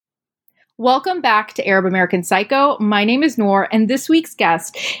Welcome back to Arab American Psycho. My name is Noor, and this week's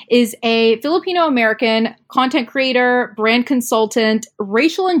guest is a Filipino-American content creator, brand consultant,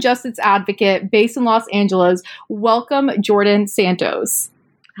 racial injustice advocate based in Los Angeles. Welcome, Jordan Santos.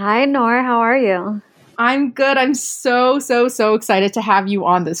 Hi, Noor. How are you? I'm good. I'm so excited to have you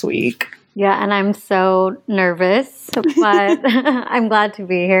on this week. Yeah, and I'm so nervous, but I'm glad to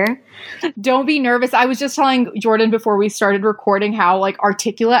be here. Don't be nervous. I was just telling Jordan before we started recording how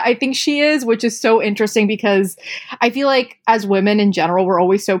articulate I think she is, which is so interesting because I feel like as women in general, we're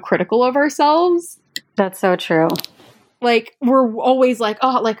always so critical of ourselves. That's so true. We're always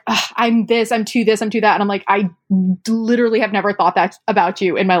I'm this, I'm to this, I'm to that. And I'm like, I literally have never thought that about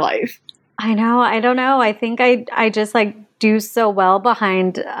you in my life. I know. I don't know. I think I just do so well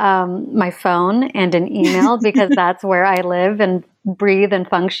behind my phone and an email because that's where I live and breathe and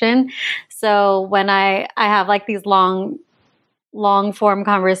function. So when I have these long form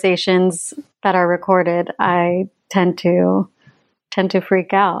conversations that are recorded, I tend to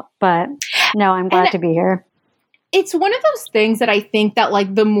freak out. But no, I'm glad to be here. It's one of those things that I think that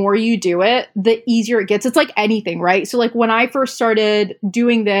the more you do it, the easier it gets. It's like anything, right? So when I first started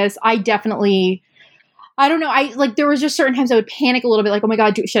doing this, I definitely, I don't know. There was just certain times I would panic a little bit, oh my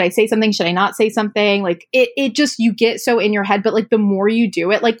God, should I say something? Should I not say something? It just, you get so in your head, but the more you do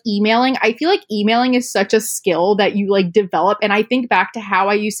it, emailing, I feel like emailing is such a skill that you develop. And I think back to how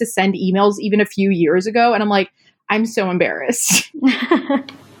I used to send emails even a few years ago. And I'm like, I'm so embarrassed.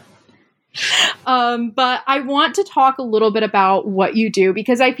 But I want to talk a little bit about what you do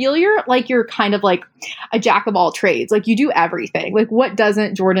because I feel you're kind of a jack of all trades. You do everything. What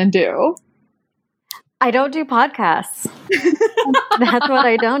doesn't Jordan do? I don't do podcasts. That's what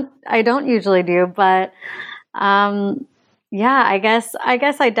I don't usually do. But yeah, I guess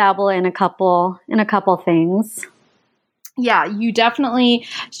I dabble in a couple things. Yeah,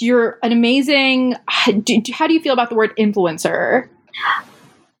 you're an amazing. How do you feel about the word influencer?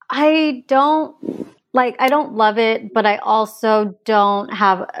 I don't love it, but I also don't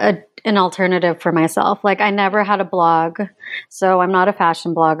have an alternative for myself. I never had a blog, so I'm not a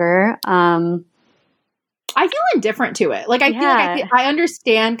fashion blogger. I feel indifferent to it. I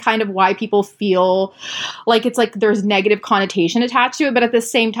understand kind of why people feel it's there's negative connotation attached to it, but at the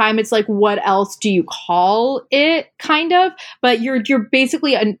same time, it's what else do you call it, kind of? But you're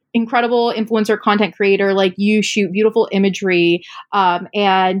basically an incredible influencer content creator. You shoot beautiful imagery,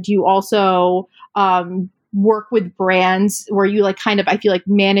 and you also work with brands where you I feel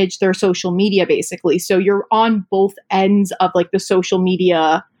manage their social media basically. So you're on both ends of the social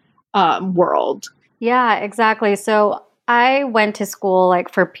media world. Yeah, exactly. So I went to school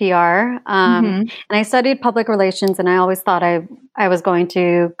for PR, and I studied public relations, and I always thought I was going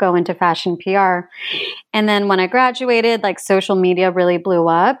to go into fashion PR. And then when I graduated, social media really blew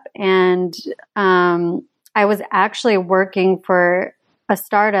up, and I was actually working for a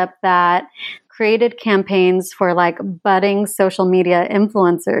startup that created campaigns for budding social media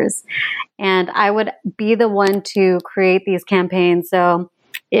influencers, and I would be the one to create these campaigns. So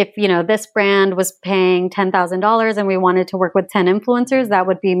if, this brand was paying $10,000 and we wanted to work with 10 influencers, that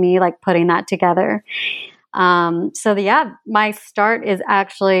would be me putting that together. So my start is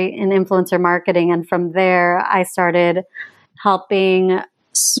actually in influencer marketing. And from there, I started helping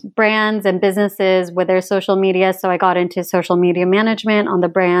brands and businesses with their social media. So I got into social media management on the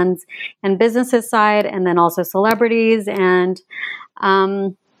brands and businesses side, and then also celebrities. And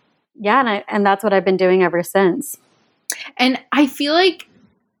and that's what I've been doing ever since. And I feel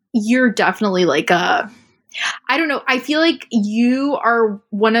you're definitely I don't know. I feel you are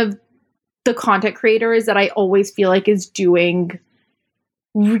one of the content creators that I always feel is doing,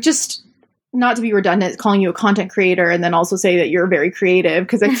 just not to be redundant, calling you a content creator and then also say that you're very creative,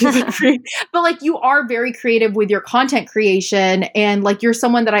 because I feel but you are very creative with your content creation, and you're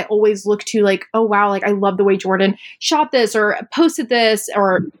someone that I always look to oh wow, I love the way Jordan shot this or posted this,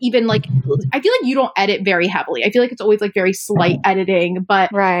 or even I feel you don't edit very heavily. I feel it's always very slight editing,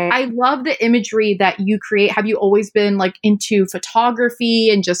 but right. I love the imagery that you create. Have you always been into photography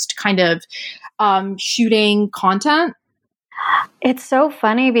and just kind of shooting content? It's so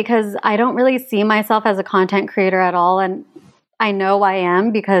funny because I don't really see myself as a content creator at all. And I know I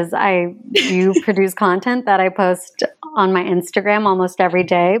am because I do produce content that I post on my Instagram almost every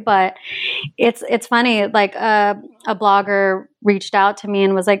day. But it's funny, a blogger reached out to me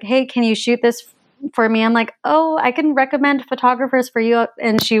and was like, hey, can you shoot this for me? I'm like, oh, I can recommend photographers for you.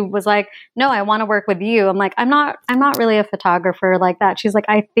 And she was like, no, I want to work with you. I'm like, I'm not really a photographer like that. She's like,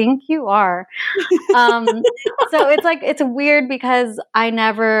 I think you are. So it's weird because I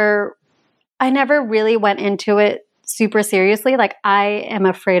never really went into it super seriously. Like, I am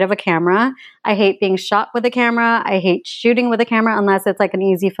afraid of a camera. I hate being shot with a camera. I hate shooting with a camera unless it's like an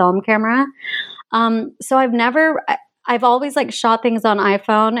easy film camera. So I've always like shot things on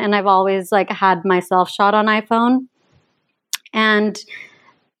iPhone, and I've always like had myself shot on iPhone. And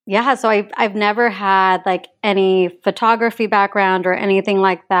yeah, so I've never had like any photography background or anything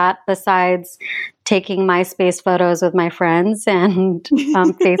like that besides taking MySpace photos with my friends and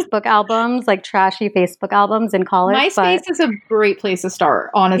Facebook albums, like trashy Facebook albums in college. MySpace is a great place to start,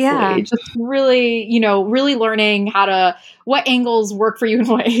 honestly. Yeah. Just really, really learning what angles work for you and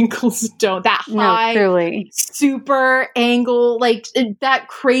what angles don't. That high, truly. super angle, like that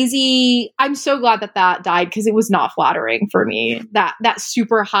crazy. I'm so glad that died because it was not flattering for me. That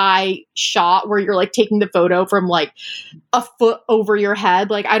super high shot where you're like taking the photo from like a foot over your head.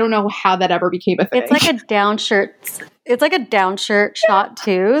 Like, I don't know how that ever became a thing. It's like a downshirt shot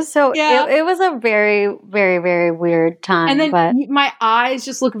too. So it was a very, very, very weird time. And then my eyes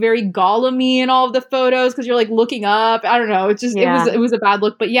just look very Gollum-y in all of the photos because you're like looking up. I don't know. It's just it was a bad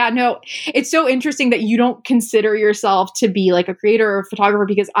look. But yeah, no, it's so interesting that you don't consider yourself to be like a creator or a photographer,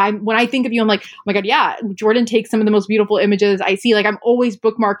 because when I think of you, I'm like, oh my God, yeah, Jordan takes some of the most beautiful images I see. Like, I'm always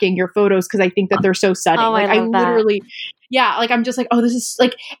bookmarking your photos because I think that they're so stunning. Oh, like I literally. Yeah, like I'm just like, oh, this is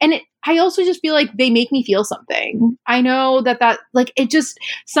like, and I also just feel like they make me feel something. I know that like, it just,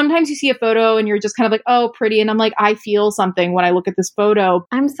 sometimes you see a photo and you're just kind of like, oh, pretty. And I'm like, I feel something when I look at this photo.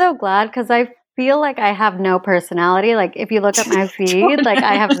 I'm so glad, because I feel like I have no personality. Like, if you look at my feed, like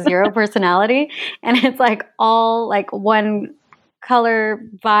I have zero personality, and it's like all like one color,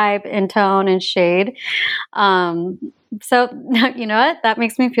 vibe, and tone and shade. So you know what? That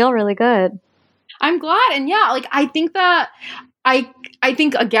makes me feel really good. I'm glad. And yeah, like, I think that I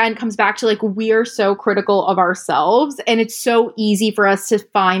think, again, comes back to like, we are so critical of ourselves, and it's so easy for us to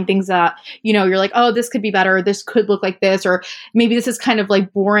find things that, you're like, oh, this could be better. This could look like this, or maybe this is kind of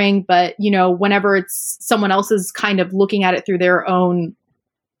like boring, but whenever it's someone else is kind of looking at it through their own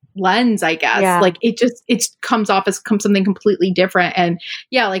lens, I guess, like it comes off as something completely different. And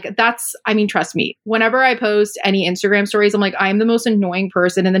yeah, like trust me, whenever I post any Instagram stories, I'm like, I'm the most annoying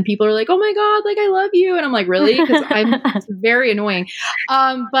person. And then people are like, oh my God, like, I love you. And I'm like, really? Because I'm very annoying.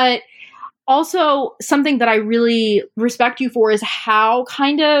 But also something that I really respect you for is how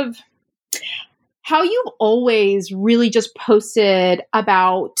you've always really just posted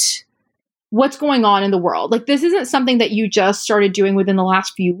about what's going on in the world. Like, this isn't something that you just started doing within the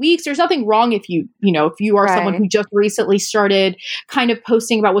last few weeks. There's nothing wrong if you are someone who just recently started kind of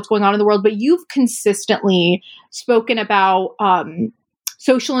posting about what's going on in the world, but you've consistently spoken about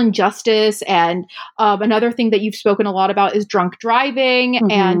social injustice. And another thing that you've spoken a lot about is drunk driving.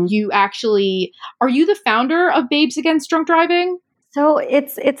 Mm-hmm. And are you the founder of Babes Against Drunk Driving? So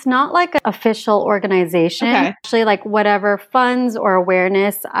it's not like an official organization. Okay. Actually, like, whatever funds or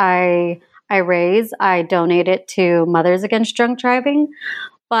awareness I raise, I donate it to Mothers Against Drunk Driving.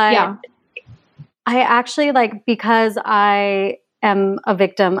 But I actually, like, because I am a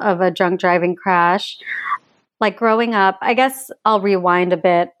victim of a drunk driving crash, like, growing up, I guess I'll rewind a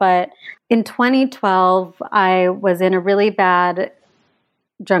bit, but in 2012, I was in a really bad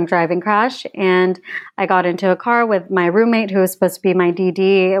drunk driving crash, and I got into a car with my roommate, who was supposed to be my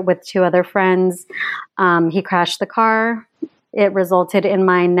DD, with two other friends. He crashed the car. It resulted in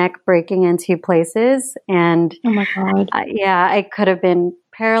my neck breaking in two places, and oh my God, I could have been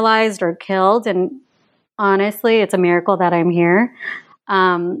paralyzed or killed. And honestly, it's a miracle that I'm here.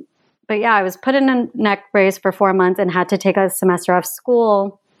 But yeah, I was put in a neck brace for 4 months and had to take a semester off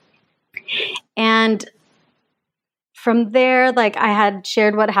school. And from there, like, I had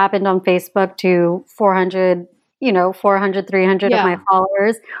shared what happened on Facebook to 400, 300 of my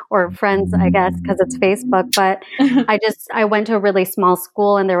followers or friends, I guess, because it's Facebook. But I went to a really small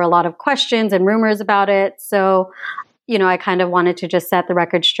school, and there were a lot of questions and rumors about it. So, I kind of wanted to just set the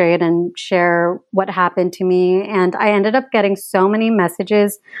record straight and share what happened to me. And I ended up getting so many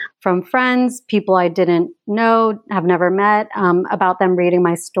messages from friends, people I didn't know, have never met, about them reading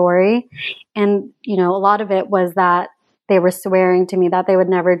my story. And, a lot of it was that they were swearing to me that they would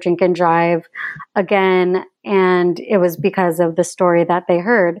never drink and drive again. And it was because of the story that they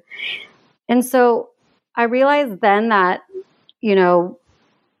heard. And so I realized then that,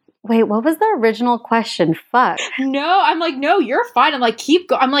 wait, what was the original question? Fuck. No, I'm like, no, you're fine. I'm like, keep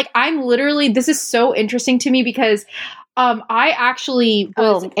going. I'm like, this is so interesting to me because I actually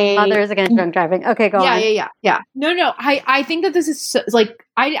was Mothers Against Drunk Driving. Okay, go on. Yeah. No. I think that this is like,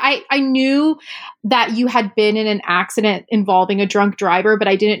 I knew that you had been in an accident involving a drunk driver, but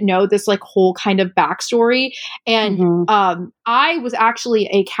I didn't know this like whole kind of backstory. And I was actually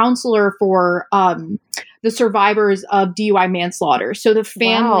a counselor for the survivors of DUI manslaughter. So the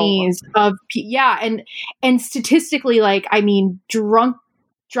families of, and statistically, like, I mean, drunk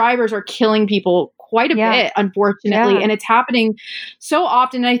drivers are killing people quite a bit, unfortunately. And it's happening so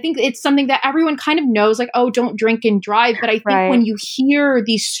often. And I think it's something that everyone kind of knows, like, oh, don't drink and drive. But I think when you hear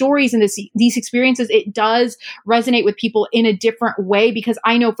these stories and these experiences, it does resonate with people in a different way. Because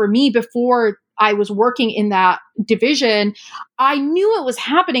I know for me, before I was working in that division, I knew it was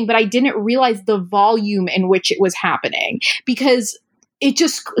happening, but I didn't realize the volume in which it was happening, because it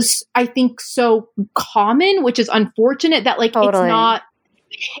just, I think, so common, which is unfortunate that, like,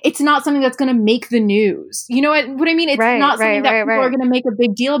 it's not something that's going to make the news. You know what I mean? It's not something that people are going to make a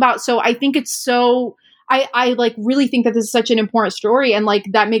big deal about. So I think it's so, I like really think that this is such an important story. And like,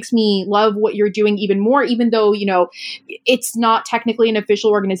 that makes me love what you're doing even more, even though, you know, it's not technically an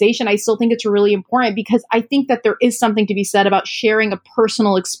official organization. I still think it's really important, because I think that there is something to be said about sharing a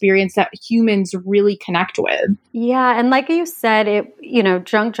personal experience that humans really connect with. Yeah. And like you said,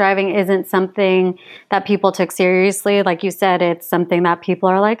 drunk driving isn't something that people took seriously. Like you said, it's something that people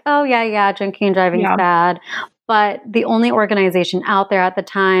are like, oh yeah, drinking and driving is bad. But the only organization out there at the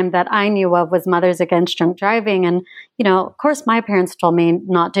time that I knew of was Mothers Against Drunk Driving. And, you know, of course, my parents told me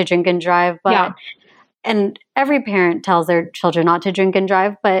not to drink and drive, but, and every parent tells their children not to drink and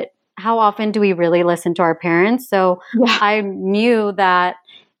drive, but how often do we really listen to our parents? So I knew that,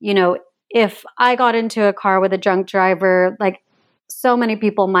 you know, if I got into a car with a drunk driver, like, so many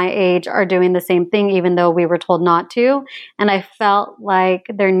people my age are doing the same thing, even though we were told not to. And I felt like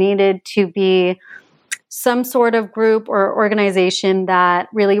there needed to be some sort of group or organization that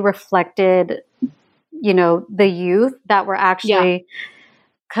really reflected, you know, the youth that were actually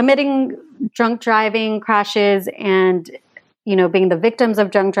committing drunk driving crashes and, you know, being the victims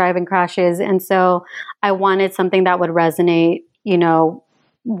of drunk driving crashes. And so I wanted something that would resonate, you know,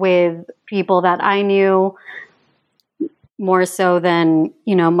 with people that I knew more so than,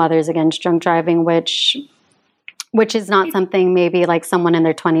 you know, Mothers Against Drunk Driving, which is not something maybe like someone in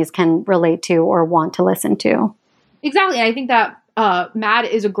their 20s can relate to or want to listen to. Exactly. And I think that MADD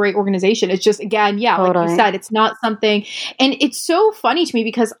is a great organization. It's just, again, like you said, it's not something, and it's so funny to me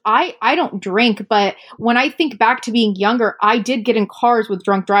because I don't drink, but when I think back to being younger, I did get in cars with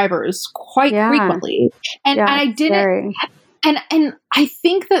drunk drivers quite frequently. And I didn't, and I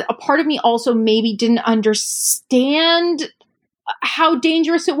think that a part of me also maybe didn't understand how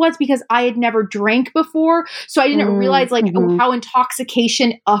dangerous it was because I had never drank before. So I didn't realize how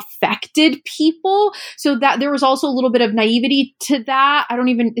intoxication affected people. So that there was also a little bit of naivety to that.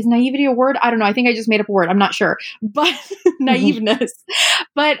 Is naivety a word? I don't know. I think I just made up a word. I'm not sure, but naiveness.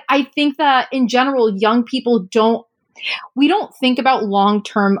 But I think that in general, young people we don't think about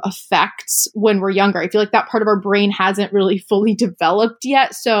long-term effects when we're younger. I feel like that part of our brain hasn't really fully developed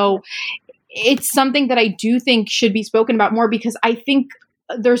yet. So it's something that I do think should be spoken about more, because I think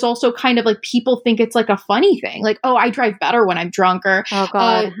there's also kind of like people think it's like a funny thing. Like, oh, I drive better when I'm drunk, or oh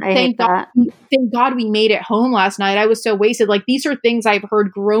God, I hate that. Thank God we made it home last night. I was so wasted. Like, these are things I've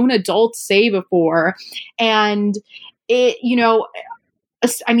heard grown adults say before. And it, you know,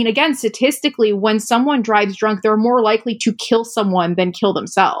 I mean, again, statistically, when someone drives drunk, they're more likely to kill someone than kill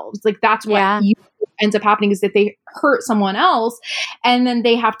themselves. Like, that's what ends up happening, is that they hurt someone else and then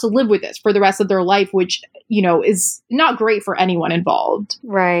they have to live with this for the rest of their life, which, you know, is not great for anyone involved.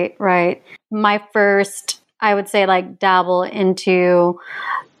 Right. My first, I would say, like, dabble into,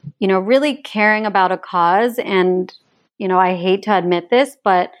 you know, really caring about a cause. And, you know, I hate to admit this,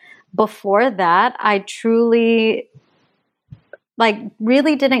 but before that, I truly, like,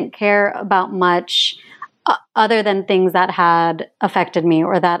 really didn't care about much other than things that had affected me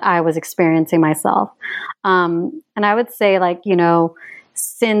or that I was experiencing myself. And I would say, like, you know,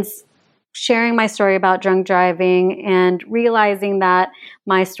 since sharing my story about drunk driving and realizing that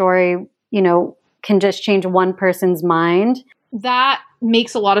my story, you know, can just change one person's mind. That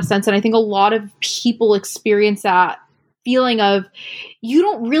makes a lot of sense. And I think a lot of people experience that feeling of, you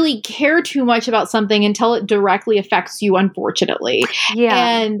don't really care too much about something until it directly affects you, unfortunately.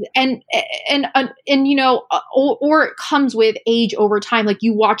 And you know, or it comes with age over time. Like,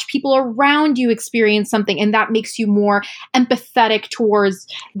 you watch people around you experience something and that makes you more empathetic towards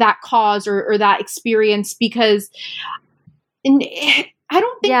that cause or that experience, because I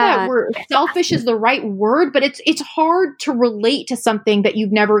don't think that selfish is the right word, but it's hard to relate to something that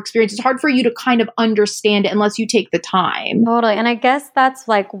you've never experienced. It's hard for you to kind of understand it unless you take the time. Totally. And I guess that's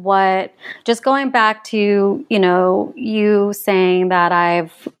like what, just going back to, you know, you saying that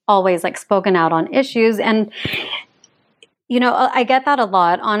I've always like spoken out on issues, and, you know, I get that a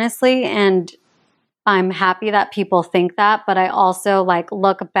lot, honestly. And I'm happy that people think that, but I also like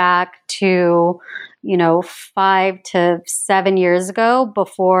look back to, 5 to 7 years ago,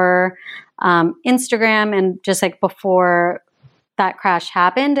 before Instagram and just like before that crash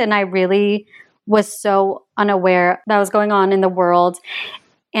happened. And I really was so unaware that was going on in the world.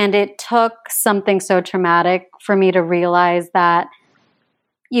 And it took something so traumatic for me to realize that,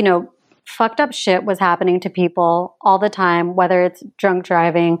 fucked up shit was happening to people all the time, whether it's drunk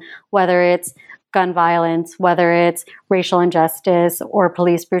driving, whether it's gun violence, whether it's racial injustice or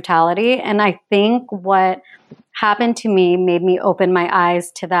police brutality. And I think what happened to me made me open my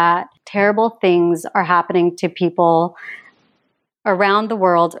eyes to that terrible things are happening to people around the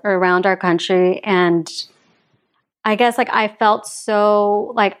world or around our country. And I guess like I felt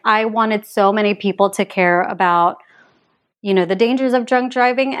so like I wanted so many people to care about, the dangers of drunk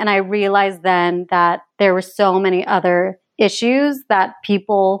driving. And I realized then that there were so many other issues that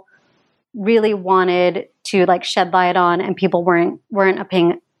people really wanted to like shed light on, and people weren't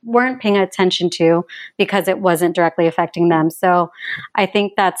paying attention to because it wasn't directly affecting them. So I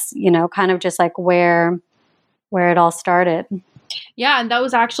think that's, kind of just like where it all started. Yeah. And that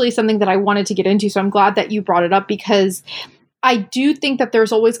was actually something that I wanted to get into. So I'm glad that you brought it up, because I do think that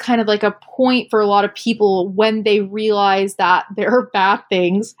there's always kind of like a point for a lot of people when they realize that there are bad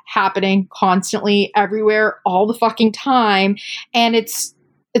things happening constantly everywhere all the fucking time. And it's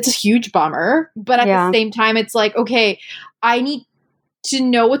a huge bummer. But at the same time, it's like, okay, I need to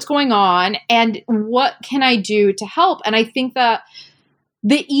know what's going on and what can I do to help? And I think that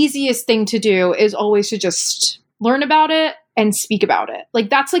the easiest thing to do is always to just learn about it and speak about it. Like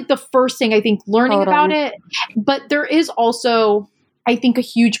that's like the first thing, I think, learning about it. But there is also, I think, a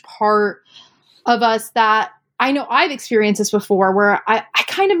huge part of us that I know I've experienced this before, where I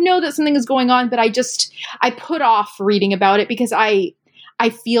kind of know that something is going on, but I put off reading about it because I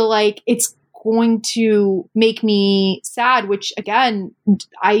feel like it's going to make me sad, which again,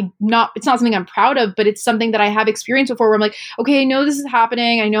 it's not something I'm proud of, but it's something that I have experienced before where I'm like, okay, I know this is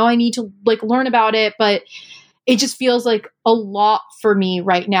happening. I know I need to like learn about it, but it just feels like a lot for me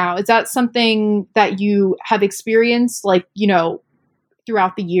right now. Is that something that you have experienced, like,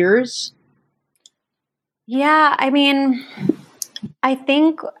 throughout the years? Yeah. I mean, I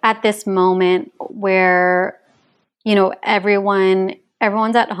think at this moment where,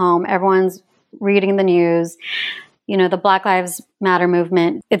 everyone's at home, everyone's reading the news, the Black Lives Matter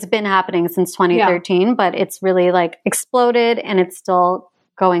movement, it's been happening since 2013, but it's really like exploded and it's still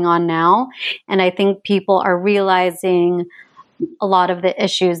going on now. And I think people are realizing a lot of the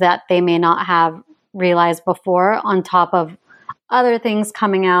issues that they may not have realized before, on top of other things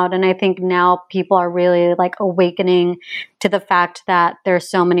coming out. And I think now people are really like awakening to the fact that there's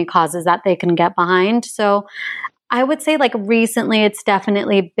so many causes that they can get behind. So I would say like recently it's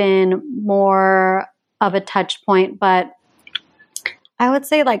definitely been more of a touch point, but I would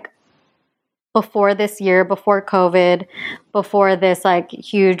say like before this year, before COVID, before this like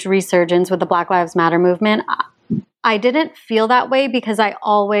huge resurgence with the Black Lives Matter movement, I didn't feel that way because I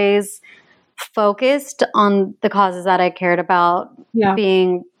always focused on the causes that I cared about,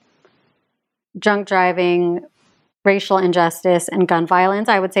 being drunk driving, racial injustice, and gun violence.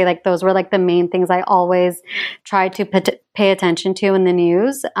 I would say like those were like the main things I always tried to pay attention to in the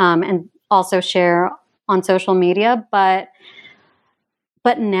news, and also share on social media. But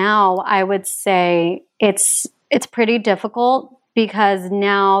now I would say it's pretty difficult, because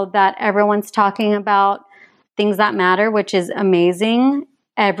now that everyone's talking about things that matter, which is amazing,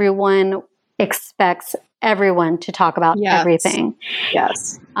 everyone expects everyone to talk about everything.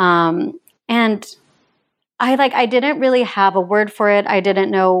 Yes. And I didn't really have a word for it. I didn't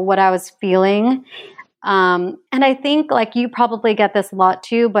know what I was feeling. And I think like you probably get this a lot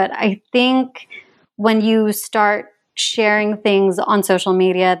too, but I think when you start sharing things on social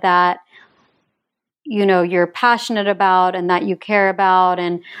media that, you're passionate about and that you care about,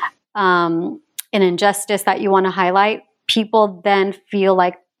 and an injustice that you want to highlight, people then feel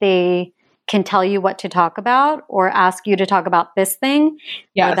like they can tell you what to talk about or ask you to talk about this thing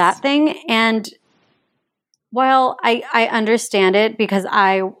or that thing. And while I understand it, because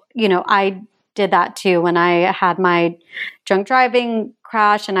I did that too when I had my drunk driving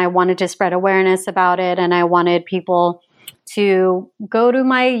crash, and I wanted to spread awareness about it, and I wanted people to go to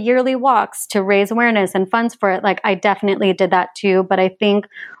my yearly walks to raise awareness and funds for it. Like I definitely did that too. But I think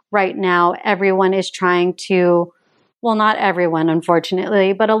right now everyone is trying to, well, not everyone,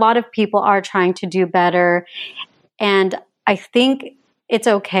 unfortunately, but a lot of people are trying to do better. And I think it's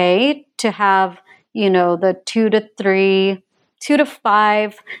okay to have, the 2 to 3, 2 to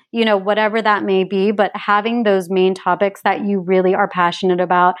 5, whatever that may be, but having those main topics that you really are passionate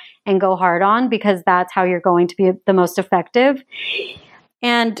about and go hard on, because that's how you're going to be the most effective.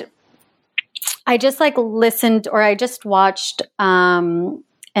 And I just like listened, or I just watched an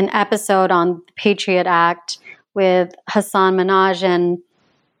episode on the Patriot Act with Hassan Minhaj, and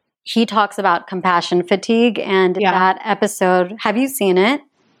he talks about compassion fatigue. And that episode, have you seen it?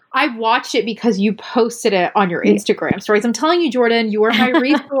 I watched it because you posted it on your Instagram stories. I'm telling you, Jordan, you are my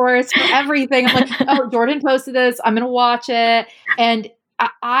resource for everything. I'm like, oh, Jordan posted this. I'm going to watch it. And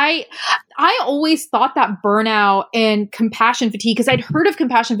I always thought that burnout and compassion fatigue, because I'd heard of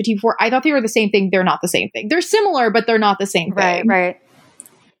compassion fatigue before. I thought they were the same thing. They're not the same thing. They're similar, but they're not the same thing. Right.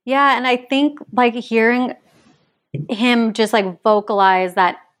 Yeah. And I think like hearing him just like vocalize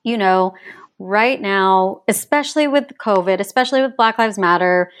that, you know, right now, especially with COVID, especially with Black Lives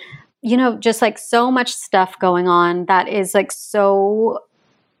Matter, you know, just like so much stuff going on that is like so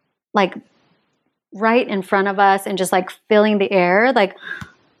like right in front of us and just like filling the air. Like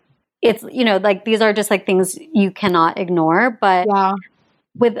it's, you know, like these are just like things you cannot ignore. But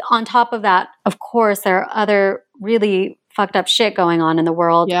with on top of that, of course, there are other really fucked up shit going on in the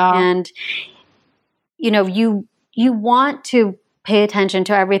world. And, you know, you want to pay attention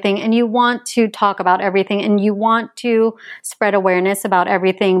to everything, and you want to talk about everything, and you want to spread awareness about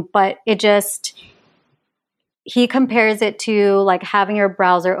everything, but he compares it to like having your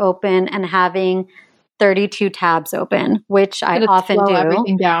browser open and having 32 tabs open, which I often do.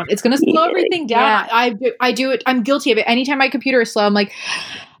 Everything down. It's going to slow everything down. I do it. I'm guilty of it. Anytime my computer is slow, I'm like,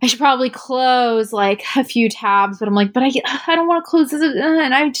 I should probably close like a few tabs, but I'm like, but I don't want to close this,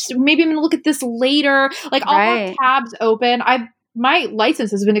 and maybe I'm going to look at this later. Like I'll have tabs open. My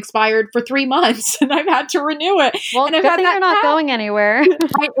license has been expired for 3 months, and I've had to renew it. Well, and I've good thing you're not going anywhere.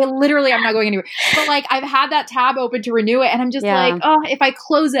 Literally, I'm not going anywhere. But like, I've had that tab open to renew it, and I'm just like, oh, if I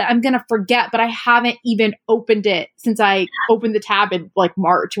close it, I'm gonna forget. But I haven't even opened it since I opened the tab in like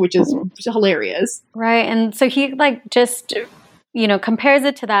March, which is hilarious. Right, and so he like just, you know, compares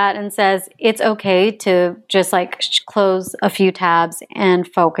it to that and says it's okay to just like close a few tabs and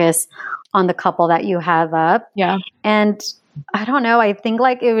focus on the couple that you have up. Yeah, and I don't know. I think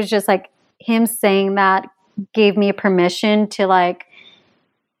like it was just like him saying that gave me permission to like,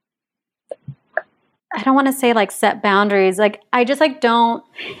 I don't want to say like set boundaries. Like I just like don't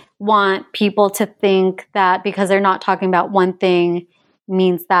want people to think that because they're not talking about one thing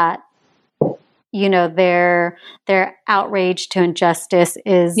means that, you know, their outrage to injustice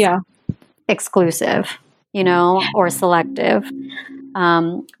is exclusive, you know, or selective.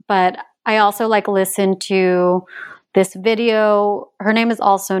 But I also like listened to this video. Her name is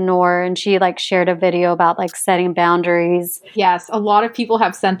also Noor, and she like shared a video about like setting boundaries. Yes, a lot of people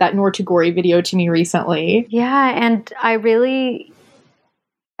have sent that Noor Tagore video to me recently. Yeah, and I really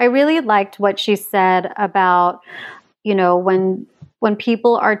liked what she said about, you know, when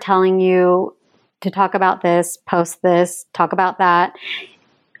people are telling you to talk about this, post this, talk about that,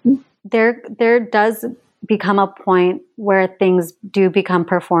 there does become a point where things do become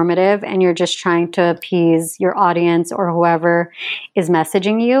performative, and you're just trying to appease your audience or whoever is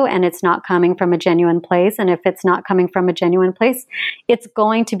messaging you, and it's not coming from a genuine place. And if it's not coming from a genuine place, it's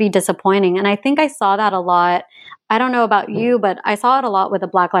going to be disappointing. And I think I saw that a lot. I don't know about you, but I saw it a lot with the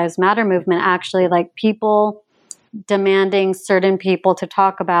Black Lives Matter movement, actually, like people demanding certain people to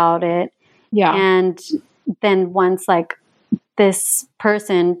talk about it. Yeah. And then once like this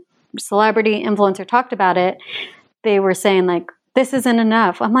person, celebrity influencer, talked about it, they were saying like, this isn't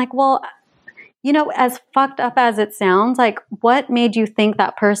enough. I'm like, well, you know, as fucked up as it sounds, like what made you think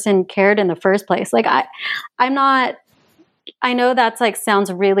that person cared in the first place? Like I'm not, I know that's like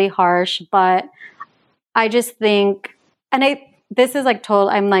sounds really harsh, but I just think, and this is like total,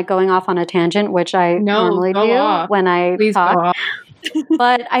 I'm like going off on a tangent, which I normally do when I talk.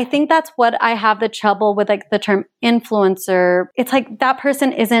 But I think that's what I have the trouble with, like the term influencer. It's like that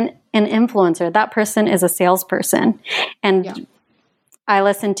person isn't an influencer. That person is a salesperson. And I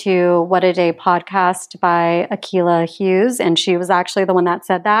listened to What a Day podcast by Akilah Hughes, and she was actually the one that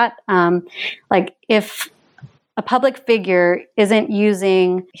said that. Like if a public figure isn't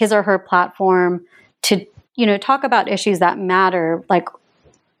using his or her platform to, you know, talk about issues that matter, like,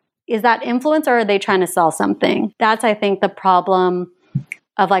 is that influence or are they trying to sell something? That's, I think, the problem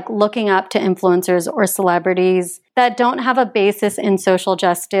of like looking up to influencers or celebrities that don't have a basis in social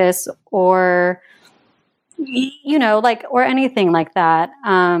justice or, you know, like, or anything like that.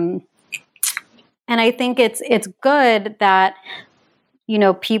 And I think it's good that, you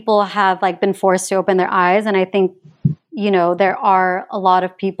know, people have like been forced to open their eyes. And I think, you know, there are a lot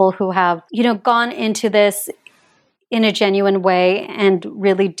of people who have, you know, gone into this in a genuine way and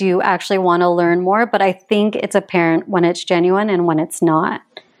really do actually want to learn more. But I think it's apparent when it's genuine and when it's not.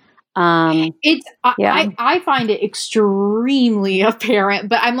 I find it extremely apparent,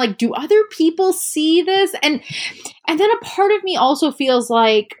 but I'm like, do other people see this? And then a part of me also feels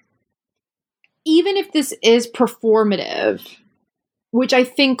like, even if this is performative, which I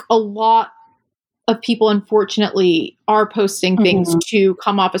think a lot of people unfortunately are posting things to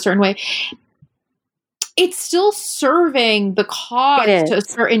come off a certain way, it's still serving the cause to a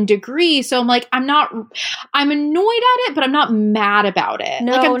certain degree. So I'm like, I'm annoyed at it, but I'm not mad about it.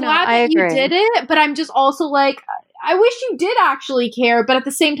 Like, I'm glad that you did it, but I'm just also like, I wish you did actually care. But at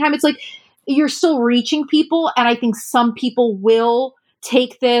the same time, it's like, you're still reaching people. And I think some people will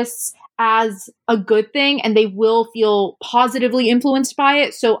take this as a good thing and they will feel positively influenced by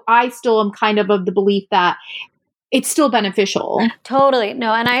it. So I still am kind of the belief that it's still beneficial. Totally.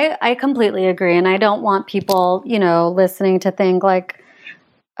 No, and I completely agree. And I don't want people, listening to think like,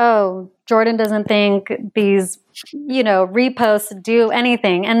 oh, Jordan doesn't think these, reposts do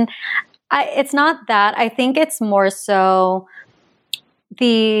anything. And it's not that. I think it's more so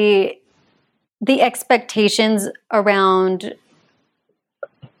the expectations around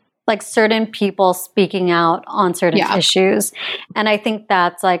like certain people speaking out on certain issues. And I think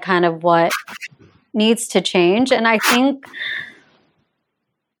that's like kind of what needs to change. And I think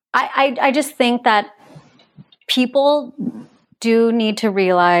I just think that people do need to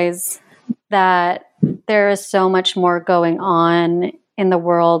realize that there is so much more going on in the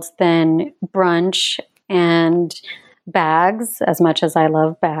world than brunch and bags, as much as I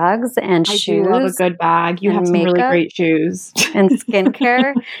love bags and shoes. I do love a good bag. You have some really great shoes. And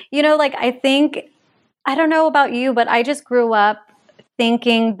skincare. I think, I don't know about you, but I just grew up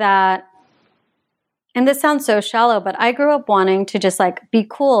thinking that, and this sounds so shallow, but I grew up wanting to just like be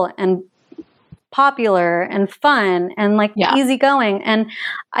cool and popular and fun and easygoing. And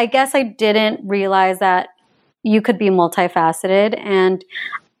I guess I didn't realize that you could be multifaceted. And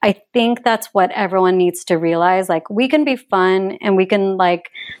I think that's what everyone needs to realize. Like, we can be fun and we can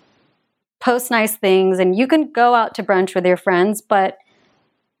like post nice things and you can go out to brunch with your friends. But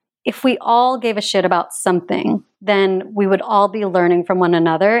if we all gave a shit about something, then we would all be learning from one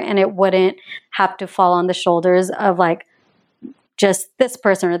another and it wouldn't have to fall on the shoulders of like just this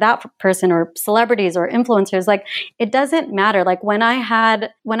person or that person or celebrities or influencers. Like, it doesn't matter. Like, when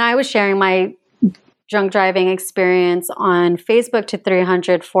I was sharing my drunk driving experience on Facebook to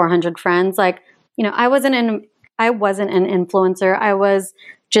 300, 400 friends, like, I wasn't an influencer. I was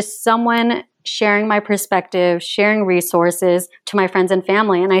just someone sharing my perspective, sharing resources to my friends and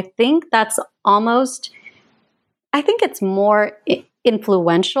family. And I think it's more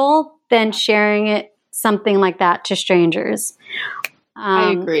influential than sharing something like that to strangers.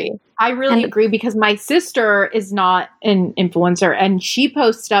 I agree. I really agree, because my sister is not an influencer and she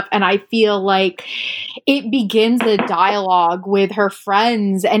posts stuff and I feel like it begins a dialogue with her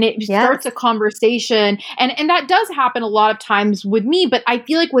friends and it starts a conversation. And that does happen a lot of times with me, but I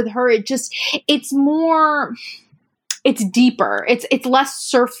feel like with her, it's more, it's deeper. It's less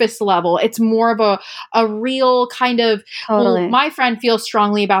surface level. It's more of a real kind of, well, my friend feels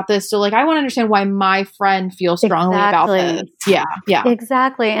strongly about this. So like, I want to understand why my friend feels strongly about this. Yeah. Yeah.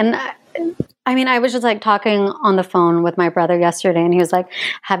 Exactly. And I mean, I was just like talking on the phone with my brother yesterday and he was like,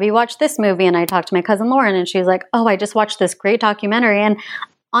 have you watched this movie? And I talked to my cousin Lauren and she's like, oh, I just watched this great documentary. And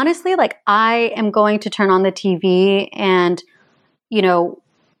honestly, like, I am going to turn on the TV and,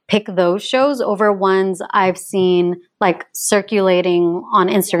 pick those shows over ones I've seen like circulating on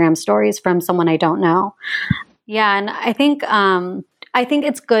Instagram stories from someone I don't know. Yeah. And I think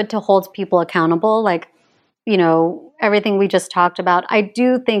it's good to hold people accountable. Like, everything we just talked about, I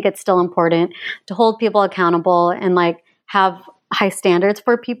do think it's still important to hold people accountable and like have high standards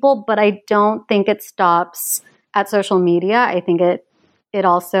for people, but I don't think it stops at social media. I think it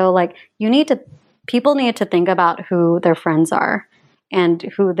also like people need to think about who their friends are and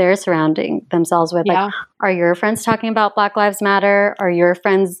who they're surrounding themselves with. Yeah. Like, are your friends talking about Black Lives Matter? Are your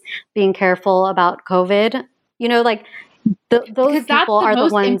friends being careful about COVID? Those people are the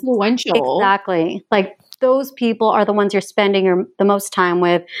ones influential. Exactly. Like, those people are the ones you're spending the most time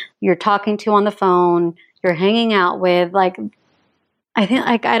with, you're talking to on the phone, you're hanging out with. Like, I think,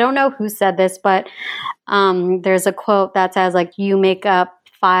 like, I don't know who said this, but there's a quote that says, like, you make up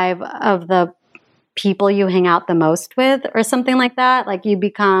 5 of the people you hang out the most with, or something like that. Like, you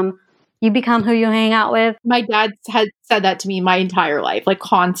become who you hang out with. My dad had said that to me my entire life, like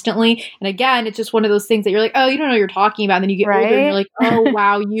constantly. And again, it's just one of those things that you're like, oh, you don't know what you're talking about. And then you get older and you're like, oh,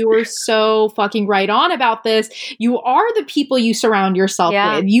 wow, you were so fucking right on about this. You are the people you surround yourself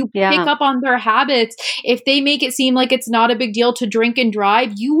with. You pick up on their habits. If they make it seem like it's not a big deal to drink and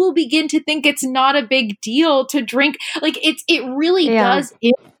drive, you will begin to think it's not a big deal to drink. Like, it really does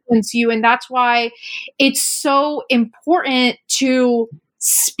influence you. And that's why it's so important to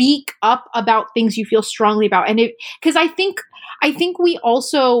speak up about things you feel strongly about. And because I think we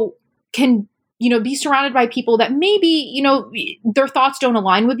also can, be surrounded by people that maybe, their thoughts don't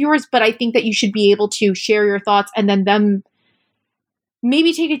align with yours, but I think that you should be able to share your thoughts and then them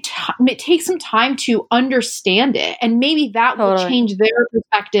maybe take some time to understand it. And maybe that will change their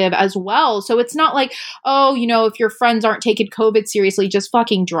perspective as well. So it's not like, if your friends aren't taking COVID seriously, just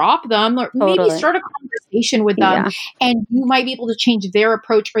fucking drop them, or maybe start a conversation with them and you might be able to change their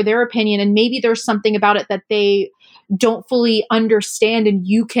approach or their opinion. And maybe there's something about it that they don't fully understand and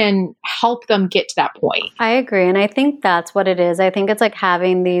you can help them get to that point. I agree. And I think that's what it is. I think it's like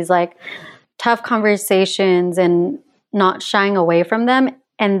having these like tough conversations and not shying away from them,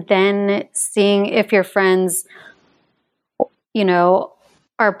 and then seeing if your friends,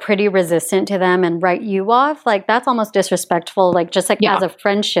 are pretty resistant to them and write you off. Like that's almost disrespectful. Like just like as a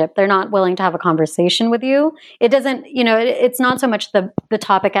friendship, they're not willing to have a conversation with you. It doesn't, it's not so much the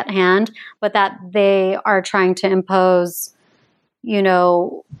topic at hand, but that they are trying to impose,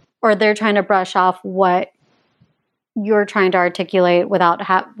 or they're trying to brush off what you're trying to articulate without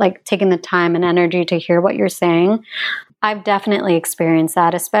taking the time and energy to hear what you're saying. I've definitely experienced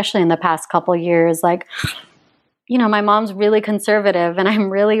that, especially in the past couple years. Like, my mom's really conservative and I'm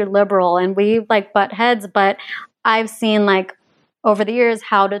really liberal and we like butt heads, but I've seen like over the years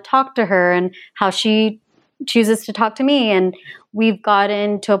how to talk to her and how she chooses to talk to me. And we've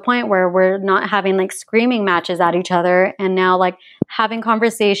gotten to a point where we're not having like screaming matches at each other and now like having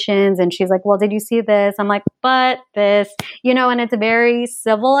conversations. And she's like, well, did you see this? I'm like, but this, and it's very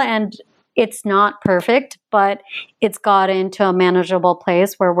civil and it's not perfect, but it's gotten to a manageable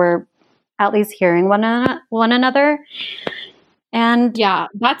place where we're at least hearing one another. And yeah,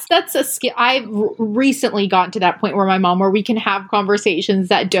 that's a skill. I've recently gotten to that point where we can have conversations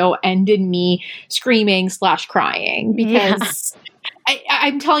that don't end in me screaming / crying because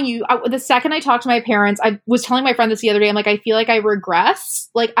I'm telling you, the second I talk to my parents, I was telling my friend this the other day, I'm like, I feel like I regress.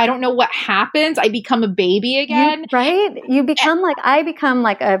 Like, I don't know what happens. I become a baby again. Right? I become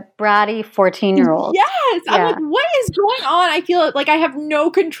like a bratty 14-year-old. Yes. Yeah. I'm like, what is going on? I feel like I have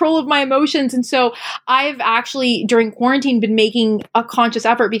no control of my emotions. And so I've actually, during quarantine, been making a conscious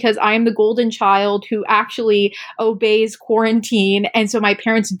effort because I am the golden child who actually obeys quarantine. And so my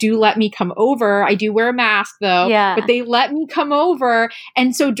parents do let me come over. I do wear a mask though, but they let me come over.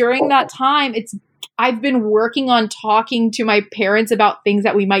 And so during that time, I've been working on talking to my parents about things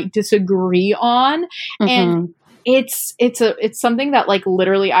that we might disagree on. Mm-hmm. And it's something that like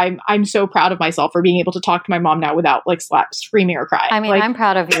literally I'm so proud of myself for being able to talk to my mom now without like screaming or crying. I mean, I'm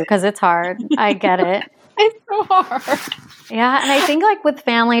proud of you because it's hard. I get it. It's so hard. Yeah. And I think like with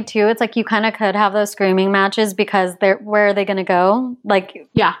family too, it's like you kind of could have those screaming matches because where are they going to go? Like,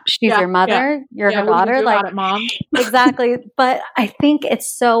 she's your mother, you're her daughter. Like, it, Mom? Exactly. But I think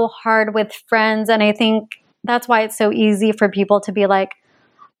it's so hard with friends. And I think that's why it's so easy for people to be like,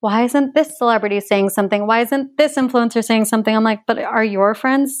 why isn't this celebrity saying something? Why isn't this influencer saying something? I'm like, but are your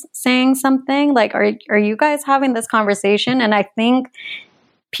friends saying something? Like, are you guys having this conversation? And I think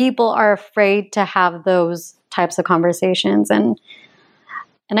people are afraid to have those types of conversations. And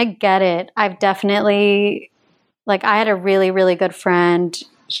I get it. I've definitely, like, I had a really, really good friend.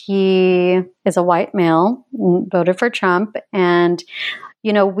 He is a white male, voted for Trump. And,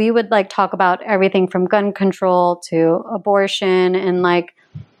 we would like talk about everything from gun control to abortion. And like,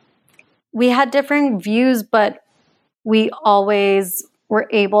 we had different views, but we always were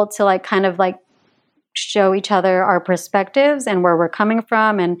able to like kind of like show each other our perspectives and where we're coming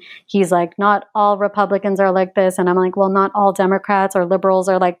from. And he's like, not all Republicans are like this. And I'm like, well, not all Democrats or liberals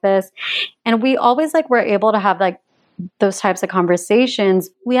are like this. And we always like were able to have like those types of conversations.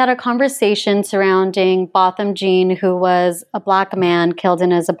 We had a conversation surrounding Botham Jean, who was a Black man killed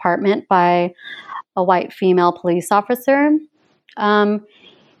in his apartment by a white female police officer.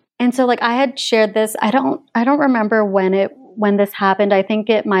 And so like I had shared this, I don't remember when this happened. I think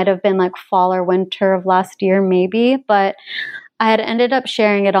it might have been like fall or winter of last year, maybe, but I had ended up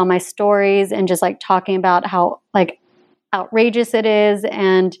sharing it on my stories and just like talking about how like outrageous it is.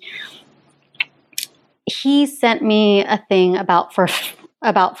 And he sent me a thing about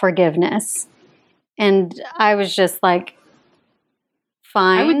forgiveness. And I was just like,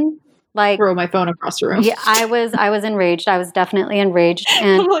 fine. Like throw my phone across the room. Yeah, I was enraged. I was definitely enraged.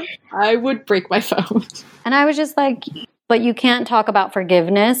 And I would break my phone. And I was just like, but you can't talk about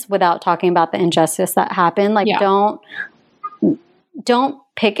forgiveness without talking about the injustice that happened. Like, don't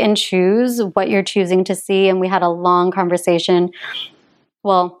pick and choose what you're choosing to see. And we had a long conversation.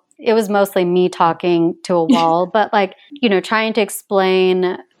 Well, it was mostly me talking to a wall, but like, trying to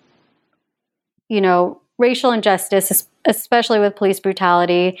explain racial injustice, especially with police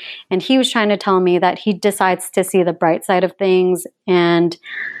brutality. And he was trying to tell me that he decides to see the bright side of things. And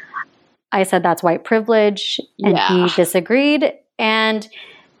I said, that's white privilege. And he disagreed. And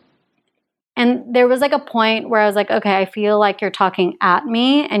there was like a point where I was like, okay, I feel like you're talking at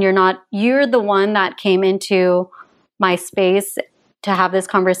me and you're the one that came into my space to have this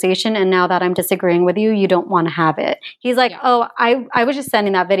conversation. And now that I'm disagreeing with you, you don't want to have it. He's like, oh, I was just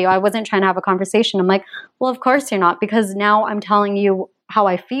sending that video. I wasn't trying to have a conversation. I'm like, well, of course you're not, because now I'm telling you how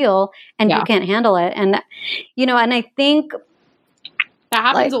I feel and you can't handle it. And, and I think that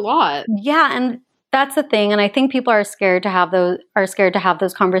happens a lot. Yeah. And that's the thing. And I think people are scared to have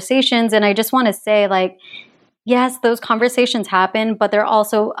those conversations. And I just want to say, like, yes, those conversations happen, but there are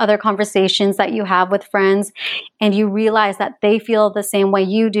also other conversations that you have with friends and you realize that they feel the same way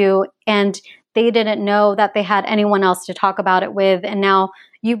you do. And they didn't know that they had anyone else to talk about it with. And now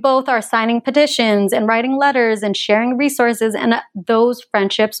you both are signing petitions and writing letters and sharing resources. And those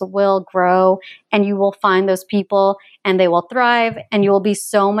friendships will grow and you will find those people and they will thrive. And you will be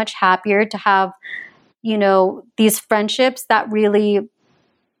so much happier to have, these friendships that really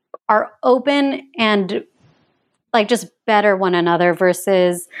are open and like just better one another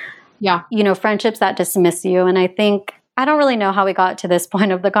versus, friendships that dismiss you. And I think, I don't really know how we got to this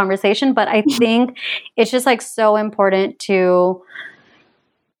point of the conversation, but I think it's just like so important to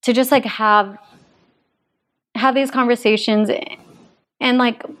just like have these conversations. And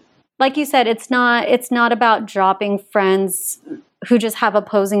like you said, it's not about dropping friends who just have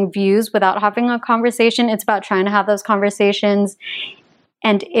opposing views without having a conversation. It's about trying to have those conversations.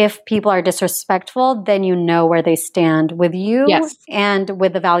 And if people are disrespectful, then you know where they stand with you and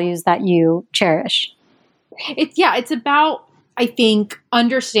with the values that you cherish. It's about, I think,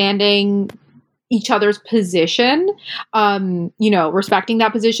 understanding each other's position, respecting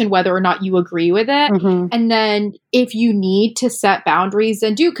that position, whether or not you agree with it. Mm-hmm. And then if you need to set boundaries,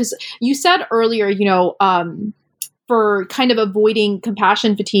 then do. Because you said earlier, for kind of avoiding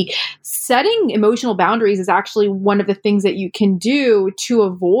compassion fatigue, setting emotional boundaries is actually one of the things that you can do to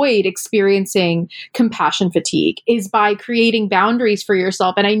avoid experiencing compassion fatigue, is by creating boundaries for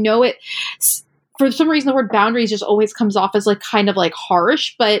yourself. And I know for some reason, the word boundaries just always comes off as like kind of like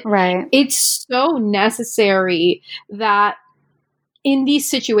harsh, but it's so necessary that in these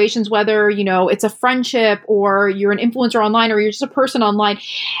situations, whether, it's a friendship or you're an influencer online or you're just a person online,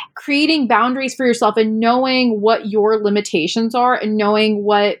 creating boundaries for yourself and knowing what your limitations are and knowing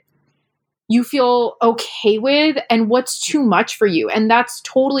what you feel okay with and what's too much for you. And that's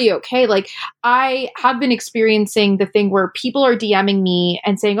totally okay. Like, I have been experiencing the thing where people are DMing me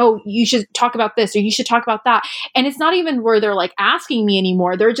and saying, oh, you should talk about this or you should talk about that. And it's not even where they're like asking me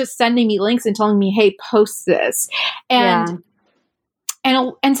anymore. They're just sending me links and telling me, hey, post this. And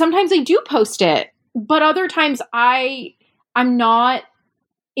sometimes I do post it, but other times I'm not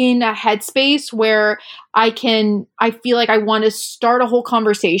in a headspace where I feel like I want to start a whole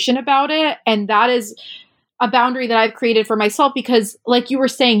conversation about it. And that is a boundary that I've created for myself, because like you were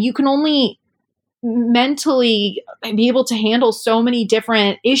saying, you can only mentally be able to handle so many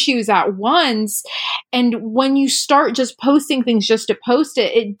different issues at once. And when you start just posting things just to post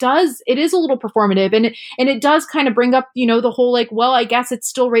it, it is a little performative, and it does kind of bring up, the whole like, well, I guess it's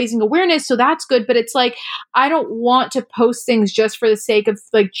still raising awareness, so that's good. But it's like, I don't want to post things just for the sake of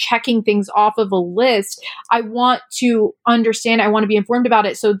like checking things off of a list. I want to understand, I want to be informed about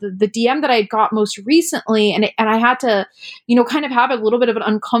it. So the DM that I got most recently, and I had to, kind of have a little bit of an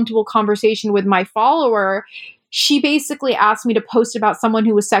uncomfortable conversation with my follower. She basically asked me to post about someone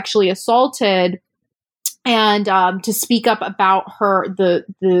who was sexually assaulted and to speak up about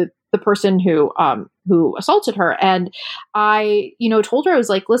the person who assaulted her. And I, told her, I was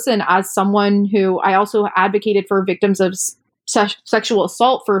like, listen, as someone who I also advocated for victims of sexual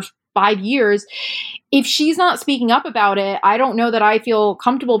assault for 5 years, if she's not speaking up about it, I don't know that I feel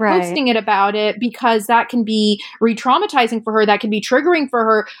comfortable posting it about it, because that can be re-traumatizing for her. That can be triggering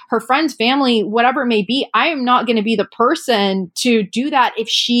for her friends, family, whatever it may be. I am not going to be the person to do that if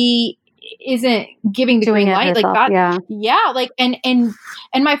she isn't giving the green light like that. Yeah. Like, and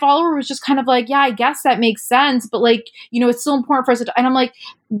my follower was just kind of like, yeah, I guess that makes sense. But like, it's still important for us to, and I'm like,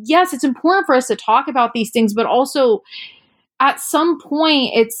 yes, it's important for us to talk about these things, but also at some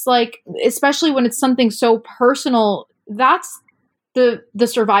point, it's like, especially when it's something so personal, that's the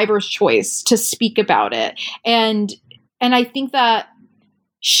survivor's choice to speak about it. And I think that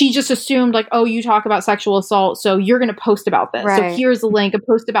she just assumed like, oh, you talk about sexual assault, so you're going to post about this. So here's a link, and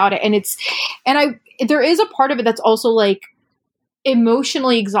post about it. And there is a part of it that's also like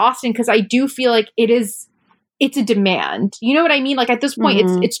emotionally exhausting, because I do feel like it is it's a demand. You know what I mean? Like at this point,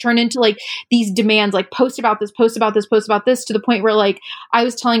 Mm-hmm. it's turned into like these demands, like post about this, post about this, post about this, to the point where like I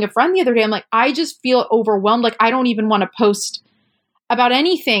was telling a friend the other day, I'm like, I just feel overwhelmed. Like I don't even want to post about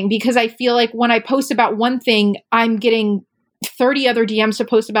anything, because I feel like when I post about one thing, I'm getting 30 other DMs to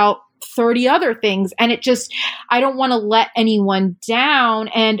post about 30 other things. And it just, I don't want to let anyone down.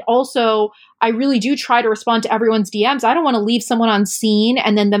 And also, I really do try to respond to everyone's DMs. I don't want to leave someone unseen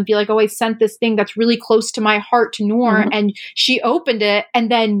and then them be like, oh, I sent this thing that's really close to my heart to Noor, and she opened it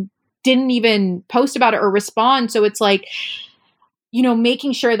and then didn't even post about it or respond. So it's like, you know,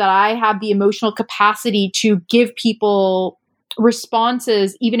 making sure that I have the emotional capacity to give people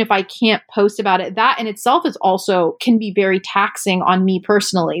responses, even if I can't post about it. That in itself is also can be very taxing on me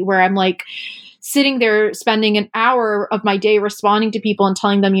personally, where I'm like sitting there spending an hour of my day responding to people and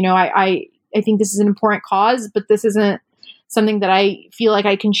telling them, you know, I think this is an important cause, but this isn't something that I feel like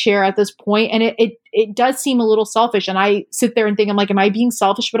I can share at this point. And it does seem a little selfish. And I sit there and think, I'm like, am I being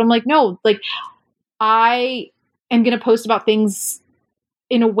selfish? But I'm like, no, like I am going to post about things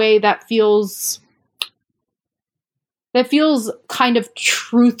in a way that feels kind of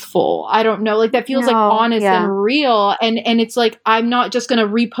truthful. I don't know, like that feels like honest and real. And it's like, I'm not just going to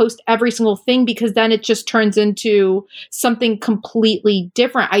repost every single thing, because then it just turns into something completely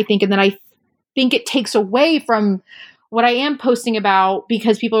different, I think. And then I think it takes away from what I am posting about,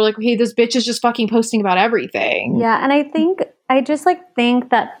 because people are like, hey, this bitch is just fucking posting about everything. Yeah. And I just like think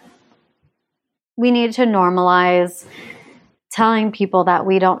that we need to normalize telling people that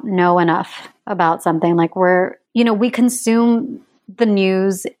we don't know enough about something. Like we consume the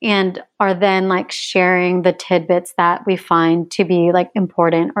news and are then like sharing the tidbits that we find to be like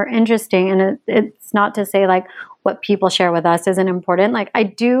important or interesting. And it's not to say like what people share with us isn't important. Like I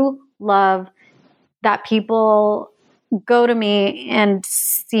do love that people go to me and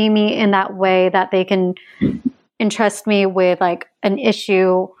see me in that way, that they can entrust me with like an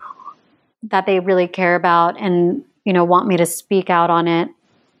issue that they really care about and, you know, want me to speak out on it.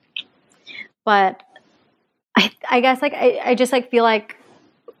 But I guess like I just like feel like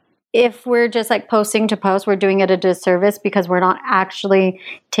if we're just like posting to post, we're doing it a disservice, because we're not actually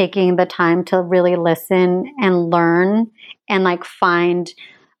taking the time to really listen and learn and like find,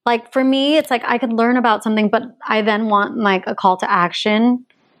 like for me, it's like I could learn about something, but I then want like a call to action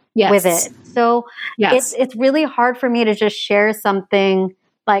with it. So it's really hard for me to just share something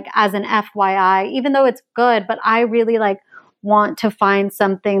like as an FYI, even though it's good, but I really like want to find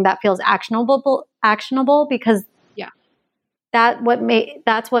something that feels actionable, because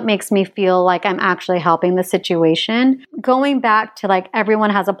that's what makes me feel like I'm actually helping the situation. Going back to like, everyone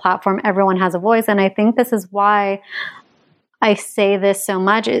has a platform, everyone has a voice. And I think this is why I say this so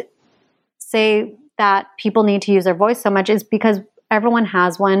much, say that people need to use their voice so much, is because everyone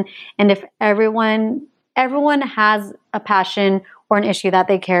has one. And if everyone has a passion or an issue that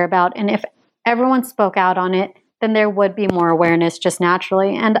they care about, and if everyone spoke out on it, then there would be more awareness just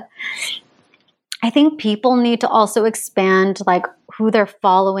naturally. And I think people need to also expand like who they're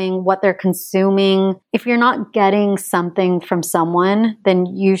following, what they're consuming. If you're not getting something from someone, then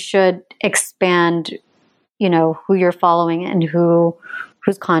you should expand, you know, who you're following and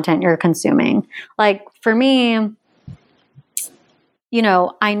whose content you're consuming. Like for me, you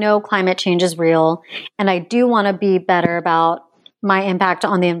know, I know climate change is real, and I do want to be better about my impact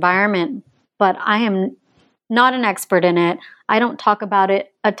on the environment, but I am not an expert in it. I don't talk about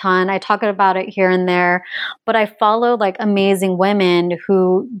it a ton. I talk about it here and there, but I follow like amazing women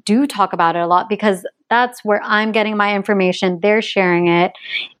who do talk about it a lot, because that's where I'm getting my information. They're sharing it.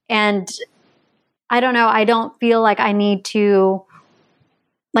 And I don't know, I don't feel like I need to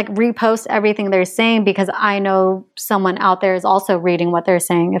like repost everything they're saying, because I know someone out there is also reading what they're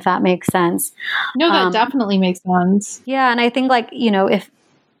saying, if that makes sense. No, that definitely makes sense. Yeah. And I think like, you know, if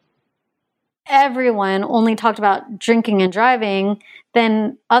everyone only talked about drinking and driving,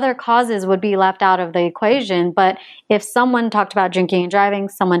 then other causes would be left out of the equation. But if someone talked about drinking and driving,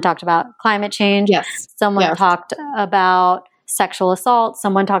 someone talked about climate change, someone talked about sexual assault,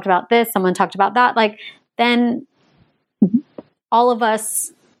 someone talked about this, someone talked about that, like then all of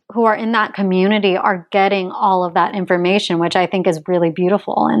us who are in that community are getting all of that information, which I think is really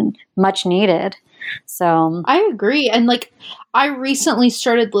beautiful and much needed. So I agree. And like, I recently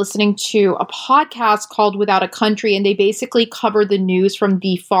started listening to a podcast called Without a Country, and they basically cover the news from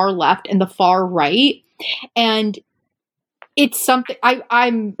the far left and the far right. And it's something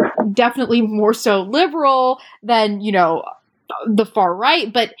I'm definitely more so liberal than, you know, the far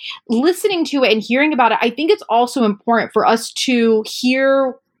right, but listening to it and hearing about it, I think it's also important for us to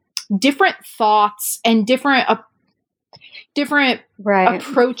hear different thoughts and different different right.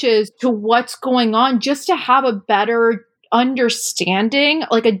 approaches to what's going on, just to have a better understanding,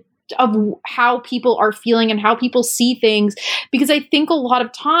 like of how people are feeling and how people see things. Because I think a lot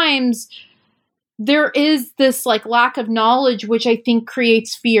of times there is this like lack of knowledge, which I think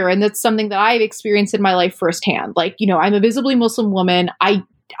creates fear. And that's something that I've experienced in my life firsthand. Like, you know, I'm a visibly Muslim woman.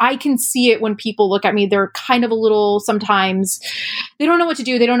 I can see it when people look at me. They're kind of a little, sometimes they don't know what to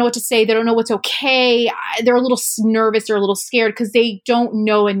do. They don't know what to say. They don't know what's okay. They're a little nervous or a little scared because they don't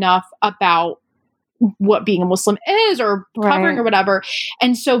know enough about what being a Muslim is, or covering, or whatever.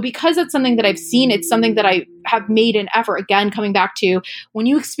 And so because it's something that I've seen, it's something that I have made an effort, again, coming back to, when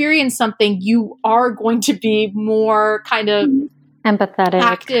you experience something, you are going to be more kind of empathetic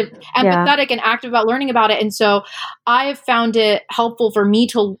and active about learning about it. And so I have found it helpful for me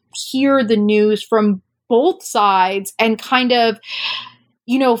to hear the news from both sides and kind of,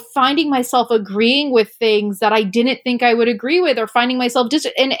 you know, finding myself agreeing with things that I didn't think I would agree with, or finding myself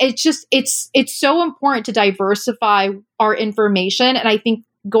and it's just, it's so important to diversify our information. And I think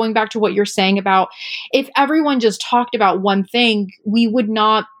going back to what you're saying about, if everyone just talked about one thing, we would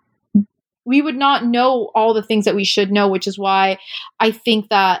not know all the things that we should know, which is why I think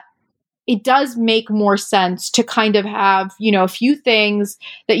that it does make more sense to kind of have, you know, a few things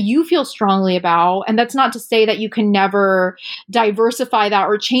that you feel strongly about. And that's not to say that you can never diversify that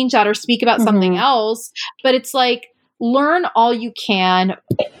or change that or speak about something else, but it's like, learn all you can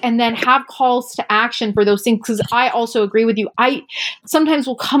and then have calls to action for those things. Because I also agree with you. I sometimes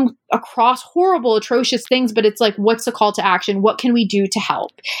will come across horrible, atrocious things, but it's like, what's the call to action? What can we do to help?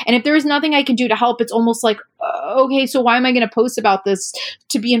 And if there's nothing I can do to help, it's almost like, okay, so why am I going to post about this?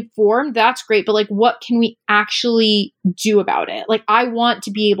 To be informed, that's great. But like, what can we actually do about it? Like, I want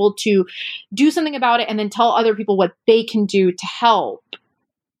to be able to do something about it and then tell other people what they can do to help.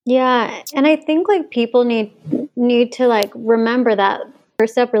 Yeah. And I think like people need to like remember that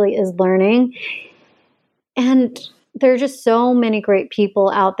first step really is learning. And there are just so many great people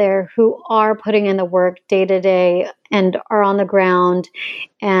out there who are putting in the work day to day and are on the ground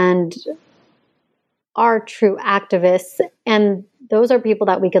and are true activists. And those are people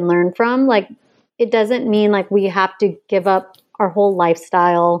that we can learn from. Like, it doesn't mean like we have to give up our whole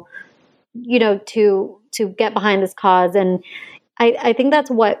lifestyle, you know, to get behind this cause. And I think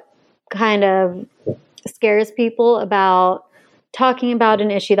that's what kind of scares people about talking about an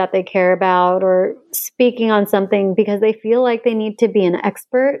issue that they care about or speaking on something, because they feel like they need to be an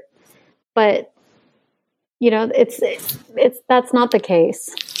expert. But, you know, it's that's not the case.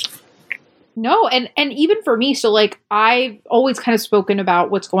 No. And even for me, so like, I've always kind of spoken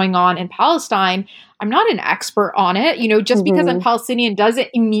about what's going on in Palestine. I'm not an expert on it, you know, just because I'm Palestinian doesn't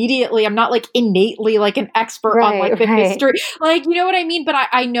immediately, I'm not like innately like an expert on like the history, like, you know what I mean? But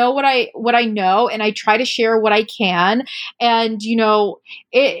I know what I know, and I try to share what I can. And, you know,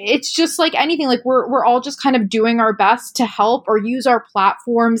 it's just like anything, like we're all just kind of doing our best to help or use our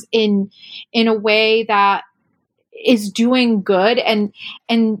platforms in a way that is doing good. And,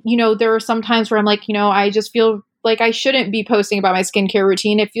 you know, there are some times where I'm like, you know, I just feel like I shouldn't be posting about my skincare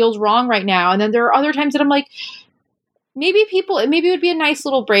routine. It feels wrong right now. And then there are other times that I'm like, maybe it would be a nice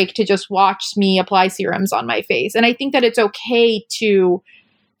little break to just watch me apply serums on my face. And I think that it's okay to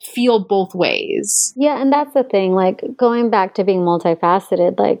feel both ways. Yeah. And that's the thing, like going back to being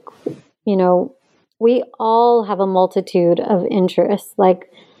multifaceted, like, you know, we all have a multitude of interests.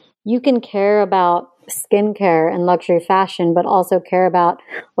 Like, you can care about skincare and luxury fashion, but also care about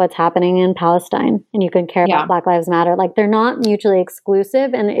what's happening in Palestine, and you can care about Black Lives Matter. Like, they're not mutually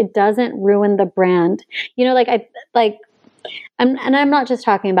exclusive, and it doesn't ruin the brand. You know, I'm not just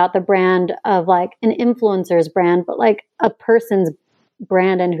talking about the brand of like an influencer's brand, but like a person's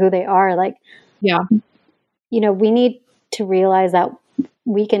brand and who they are. Like, you know, we need to realize that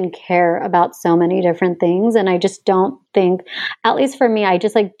we can care about so many different things. And I just don't think, at least for me, I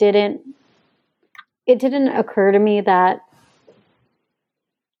just like it didn't occur to me that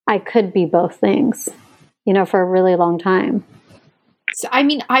I could be both things, you know, for a really long time. So, I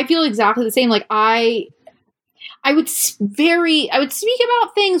mean, I feel exactly the same. Like I would speak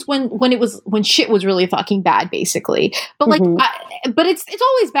about things when shit was really fucking bad, basically. But like, but it's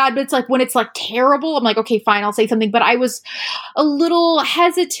always bad. But it's like when it's like terrible, I'm like, okay, fine, I'll say something. But I was a little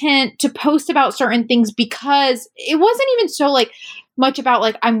hesitant to post about certain things because it wasn't even so like much about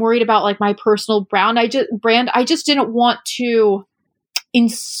like, I'm worried about like my personal brand. I just didn't want to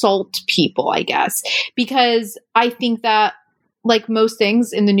insult people, I guess, because I think that like most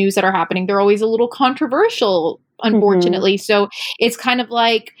things in the news that are happening, they're always a little controversial, unfortunately. So it's kind of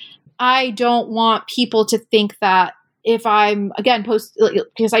like, I don't want people to think that if I'm, again,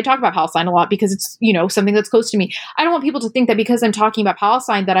 because I talk about Palestine a lot because it's, something that's close to me. I don't want people to think that because I'm talking about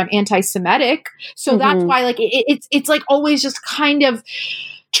Palestine that I'm anti-Semitic. So that's why like it's like always just kind of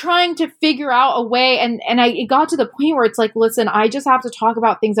trying to figure out a way. And it got to the point where it's like, listen, I just have to talk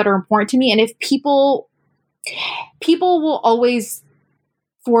about things that are important to me. And if people will always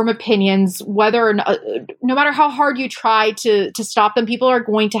form opinions, whether or not, no matter how hard you try to stop them, people are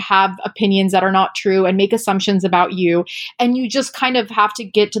going to have opinions that are not true and make assumptions about you. And you just kind of have to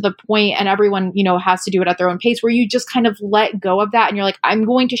get to the point, and everyone, has to do it at their own pace, where you just kind of let go of that. And you're like, I'm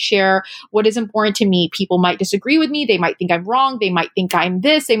going to share what is important to me. People might disagree with me. They might think I'm wrong. They might think I'm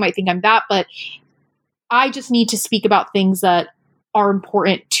this. They might think I'm that. But I just need to speak about things that are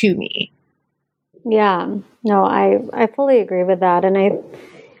important to me. Yeah, no, I fully agree with that.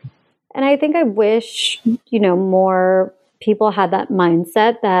 And I think I wish, more people had that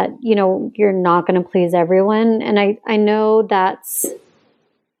mindset that, you're not going to please everyone. And I know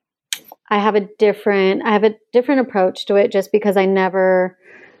I have a different approach to it, just because I never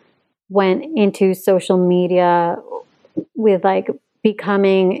went into social media with like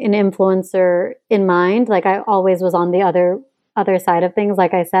becoming an influencer in mind. Like I always was on the other side of things,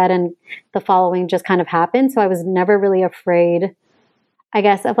 like I said, and the following just kind of happened. So I was never really afraid, I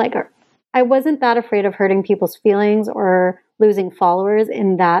guess, of like, I wasn't that afraid of hurting people's feelings or losing followers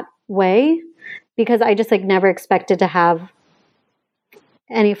in that way, because I just like never expected to have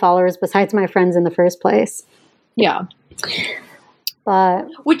any followers besides my friends in the first place. Yeah. But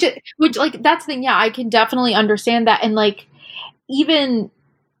which like, that's the thing. Yeah, I can definitely understand that. And like, even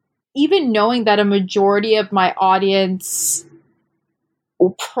knowing that a majority of my audience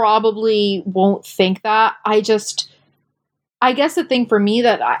probably won't think that, I guess the thing for me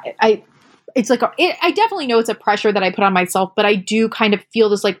that it's like, I definitely know it's a pressure that I put on myself, but I do kind of feel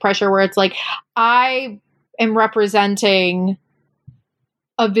this like pressure where it's like, I am representing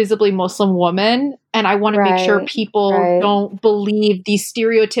a visibly Muslim woman, and I want to make sure people don't believe these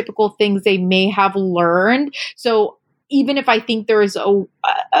stereotypical things they may have learned. So even if I think there is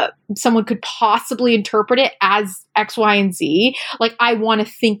someone could possibly interpret it as X, Y, and Z, like I want to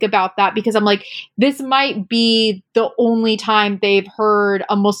think about that, because I'm like, this might be the only time they've heard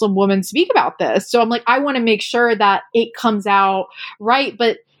a Muslim woman speak about this. So I'm like, I want to make sure that it comes out right.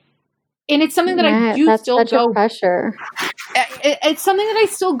 And it's something that I do still go pressure. It's something that I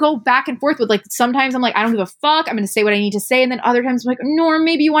still go back and forth with. Like sometimes I'm like, I don't give a fuck. I'm going to say what I need to say. And then other times I'm like, Norm,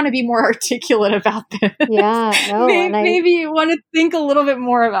 maybe you want to be more articulate about this. Yeah, no. maybe you want to think a little bit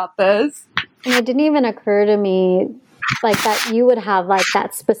more about this. And it didn't even occur to me like that you would have like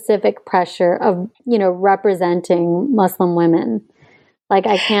that specific pressure of, representing Muslim women. Like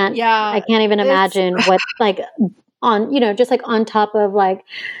I can't even imagine what like on, just like on top of like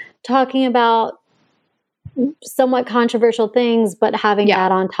talking about somewhat controversial things, but having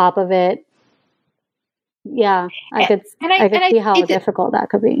that on top of it. Yeah, I could see how difficult that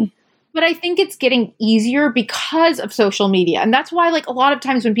could be. But I think it's getting easier because of social media. And that's why, like, a lot of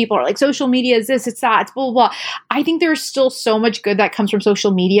times when people are like, social media is this, it's that, it's blah, blah, blah. I think there's still so much good that comes from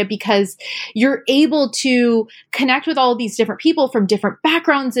social media, because you're able to connect with all of these different people from different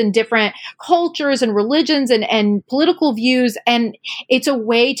backgrounds and different cultures and religions and political views. And it's a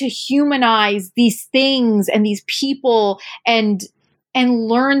way to humanize these things and these people and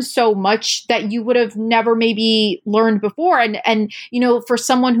learn so much that you would have never maybe learned before. And, for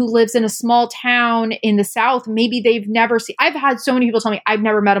someone who lives in a small town in the South, maybe they've never seen, I've had so many people tell me I've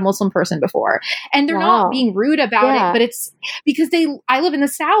never met a Muslim person before, and they're not being rude about it, but it's because I live in the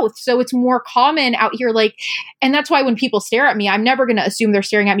South. So it's more common out here. Like, and that's why when people stare at me, I'm never going to assume they're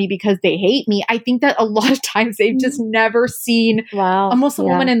staring at me because they hate me. I think that a lot of times they've just never seen a Muslim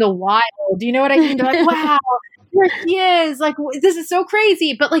woman in the wild. Do you know what I mean? They're like, wow, there he is, like, this is so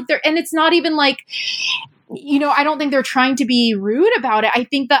crazy. But like, and it's not even like, I don't think they're trying to be rude about it. I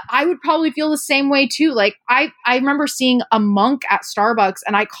think that I would probably feel the same way too. Like I remember seeing a monk at Starbucks,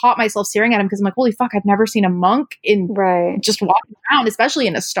 and I caught myself staring at him because I'm like, holy fuck, I've never seen a monk just walking around, especially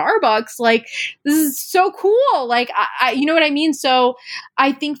in a Starbucks. Like, this is so cool. Like, I you know what I mean? So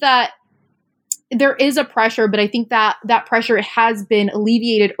I think that there is a pressure, but I think that pressure has been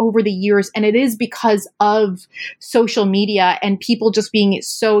alleviated over the years. And it is because of social media and people just being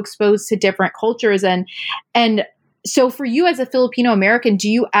so exposed to different cultures. And so for you as a Filipino American, do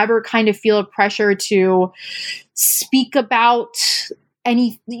you ever kind of feel a pressure to speak about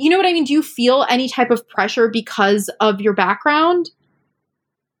any, you know what I mean? Do you feel any type of pressure because of your background?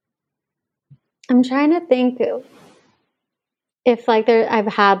 I'm trying to think if like I've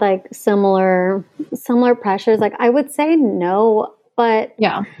had like similar pressures. Like I would say no, but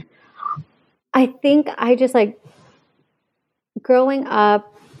yeah, I think I just like growing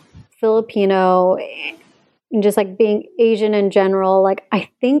up Filipino and just like being Asian in general, like I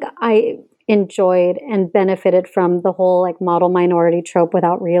think I enjoyed and benefited from the whole like model minority trope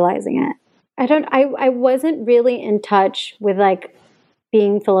without realizing it. I wasn't really in touch with like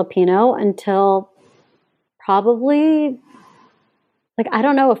being Filipino until probably like, I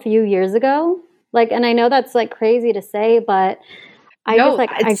don't know, a few years ago. Like, and I know that's like crazy to say, but I No, just like,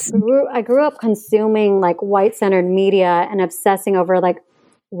 I grew up consuming like white centered media and obsessing over like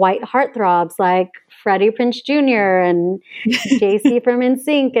white heartthrobs like Freddie Prinze Jr. and JC from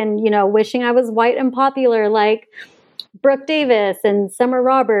NSYNC, and, you know, wishing I was white and popular like Brooke Davis and Summer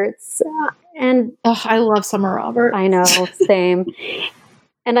Roberts. And I love Summer Roberts. I know, same.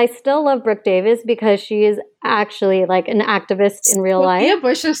 And I still love Brooke Davis because she is actually like an activist in real life. Sophia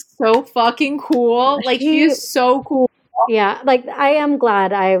Bush is so fucking cool. Like she is so cool. Yeah, like I am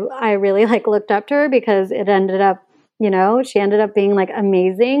glad I really like looked up to her because it ended up, you know, she ended up being like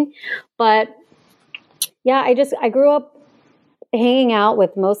amazing. But yeah, I grew up hanging out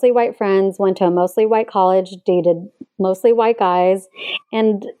with mostly white friends, went to a mostly white college, dated mostly white guys,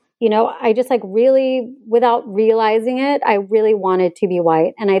 and you know, I just like really, without realizing it, I really wanted to be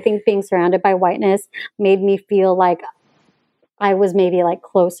white. And I think being surrounded by whiteness made me feel like I was maybe like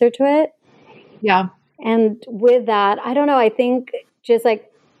closer to it. Yeah. And with that, I don't know, I think just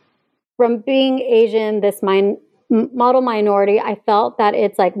like from being Asian, this model minority, I felt that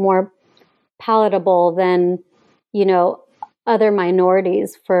it's like more palatable than, you know, other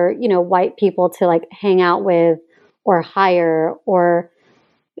minorities for, you know, white people to like hang out with or hire or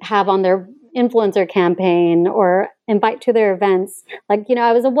have on their influencer campaign or invite to their events. Like, you know,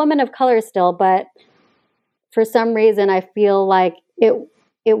 I was a woman of color still, but for some reason I feel like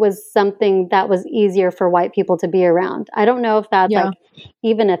it was something that was easier for white people to be around. I don't know if that's like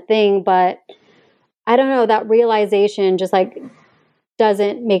even a thing, but I don't know, that realization just like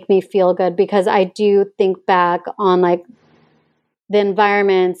doesn't make me feel good because I do think back on like the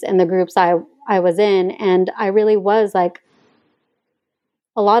environments and the groups I was in, and I really was like,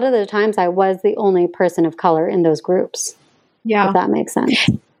 a lot of the times I was the only person of color in those groups. Yeah. If that makes sense.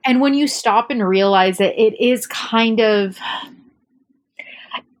 And when you stop and realize it, it is kind of,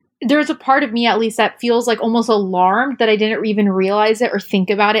 there's a part of me at least that feels like almost alarmed that I didn't even realize it or think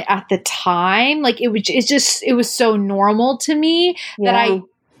about it at the time. Like it was so normal to me that I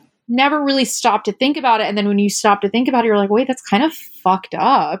never really stopped to think about it. And then when you stop to think about it, you're like, wait, that's kind of fucked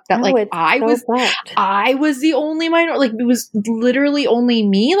up. That like I was the only minor, like it was literally only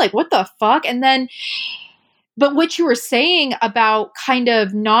me. Like what the fuck? And then, but what you were saying about kind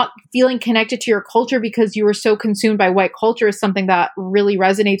of not feeling connected to your culture because you were so consumed by white culture is something that really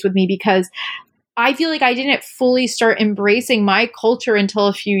resonates with me because I feel like I didn't fully start embracing my culture until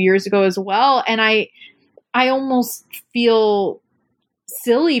a few years ago as well. And I almost feel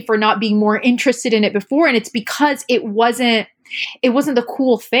silly for not being more interested in it before. And it's because it wasn't the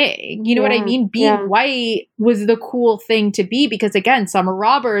cool thing. You know what I mean? Being white was the cool thing to be because again, Summer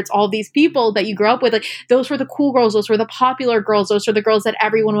Roberts, all these people that you grew up with, like those were the cool girls. Those were the popular girls. Those were the girls that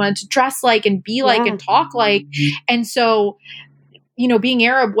everyone wanted to dress like and be like and talk like. And so, you know, being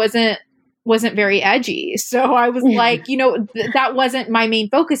Arab wasn't very edgy. So I was like, you know, that wasn't my main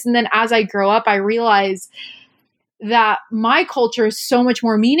focus. And then as I grow up, I realized that my culture is so much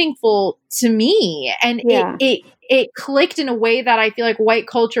more meaningful to me. And it clicked in a way that I feel like white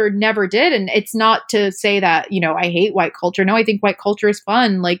culture never did. And it's not to say that, you know, I hate white culture. No, I think white culture is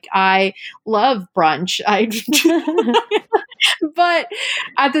fun. Like I love brunch. But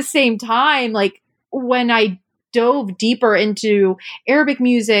at the same time, like when I dove deeper into Arabic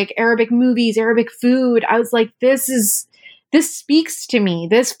music, Arabic movies, Arabic food, I was like, this speaks to me.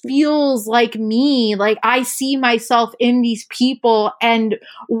 This feels like me. Like I see myself in these people. And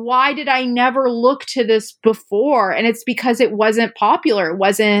why did I never look to this before? And it's because it wasn't popular. It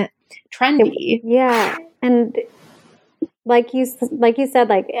wasn't trendy. And like you said,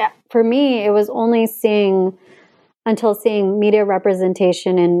 like for me, it was only seeing media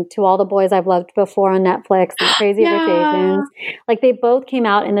representation in To All the Boys I've Loved Before on Netflix and Crazy Rich Asians. Like they both came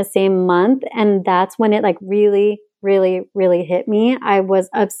out in the same month. And that's when it like really, really, really hit me. I was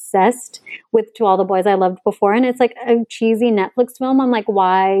obsessed with To All the Boys I Loved Before. And it's like a cheesy Netflix film. I'm like,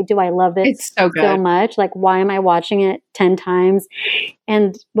 why do I love it so much? Like, why am I watching it 10 times?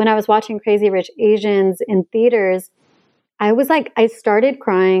 And when I was watching Crazy Rich Asians in theaters, I was like, I started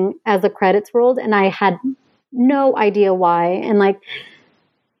crying as the credits rolled and I had no idea why. And like,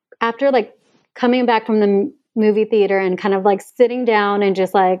 after like coming back from the movie theater and kind of like sitting down and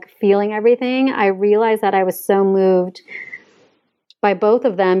just like feeling everything, I realized that I was so moved by both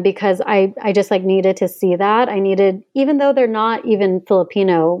of them because I just like needed to see that. I needed, even though they're not even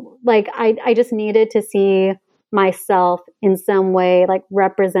Filipino, like I just needed to see myself in some way like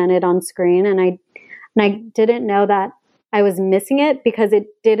represented on screen. And I didn't know that I was missing it because it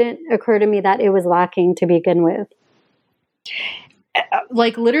didn't occur to me that it was lacking to begin with.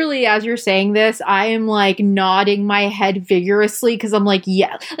 Like literally as you're saying this, I am like nodding my head vigorously because I'm like,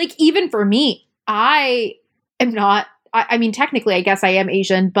 yeah, like even for me, I am not, I mean, technically, I guess I am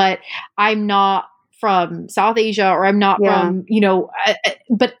Asian, but I'm not from South Asia or I'm not from,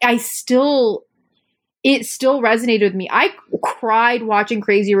 but it still resonated with me. I cried watching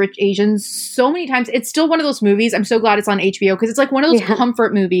Crazy Rich Asians so many times. It's still one of those movies. I'm so glad it's on HBO because it's like one of those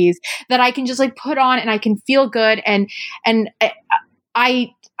comfort movies that I can just like put on and I can feel good. And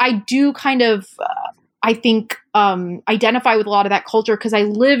I do kind of, I think, identify with a lot of that culture because I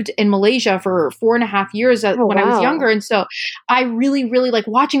lived in Malaysia for 4.5 years when I was younger. And so I really, really like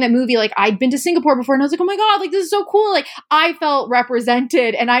watching that movie. Like I'd been to Singapore before and I was like, oh my God, like this is so cool. Like I felt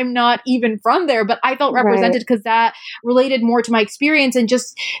represented and I'm not even from there, but I felt represented because that related more to my experience and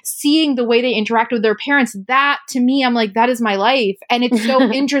just seeing the way they interact with their parents. That to me, I'm like, that is my life. And it's so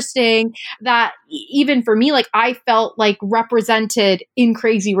interesting that even for me, like I felt like represented in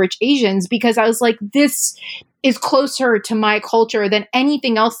Crazy Rich Asians because I was like, this is closer to my culture than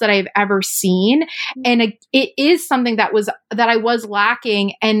anything else that I've ever seen. And it is something that I was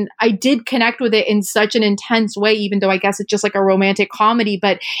lacking. And I did connect with it in such an intense way, even though I guess it's just like a romantic comedy,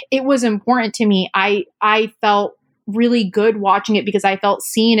 but it was important to me. I felt really good watching it because I felt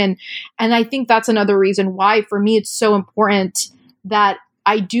seen. And I think that's another reason why for me, it's so important that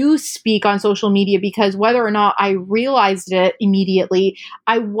I do speak on social media because whether or not I realized it immediately,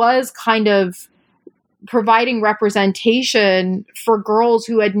 I was kind of providing representation for girls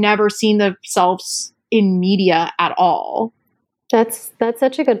who had never seen themselves in media at all. That's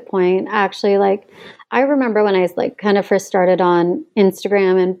such a good point. Actually, like I remember when I was like kind of first started on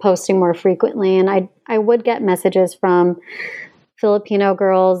Instagram and posting more frequently, and I would get messages from Filipino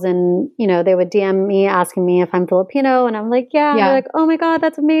girls and, they would DM me asking me if I'm Filipino and I'm like, yeah. And they're like, oh my God,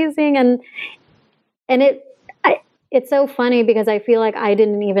 that's amazing. And it's so funny because I feel like I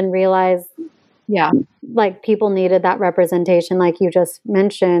didn't even realize like people needed that representation like you just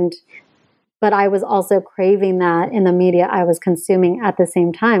mentioned, but I was also craving that in the media I was consuming at the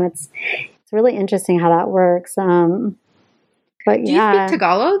same time. It's really interesting how that works. But do you speak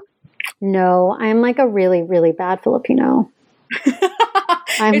Tagalog? No, I'm like a really, really bad Filipino.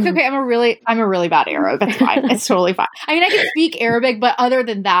 It's okay. I'm a really bad Arab. That's fine. It's totally fine. I mean, I can speak Arabic, but other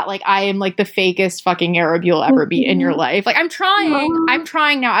than that, like I am like the fakest fucking Arab you'll ever be in your life. Like I'm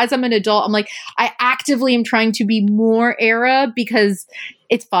trying now as I'm an adult. I'm like, I actively am trying to be more Arab because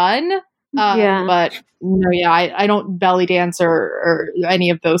it's fun. But no, I don't belly dance or any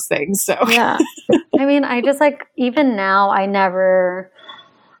of those things. So yeah, I mean, I just like, even now I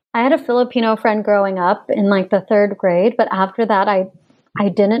had a Filipino friend growing up in like the 3rd grade, but after that, I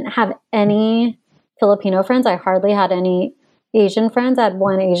didn't have any Filipino friends. I hardly had any Asian friends. I had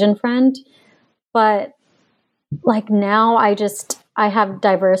one Asian friend, but like now I have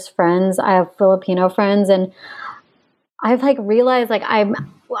diverse friends. I have Filipino friends, and I've like realized like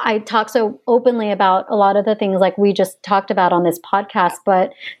I talk so openly about a lot of the things like we just talked about on this podcast,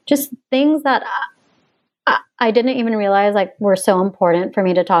 but just things that I didn't even realize like were so important for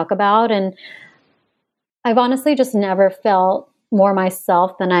me to talk about. And I've honestly just never felt more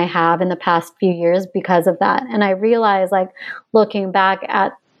myself than I have in the past few years because of that. And I realized like looking back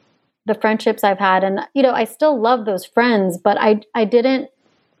at the friendships I've had, and, I still love those friends, but I didn't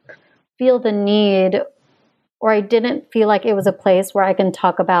feel the need, or I didn't feel like it was a place where I can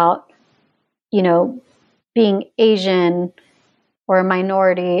talk about, being Asian or a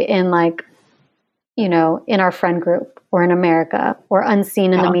minority in like, in our friend group or in America or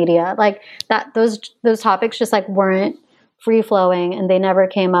unseen in the media, like that, those topics just like weren't free flowing and they never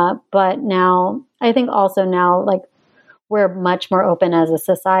came up. But now I think also now like we're much more open as a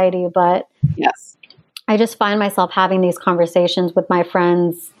society, but yes, I just find myself having these conversations with my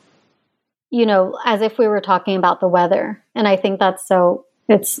friends, as if we were talking about the weather. And I think that's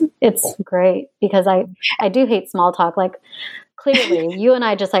it's great because I do hate small talk. Like clearly you and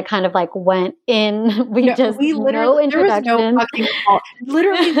I just like kind of like went in. We literally, no introduction. There was no fucking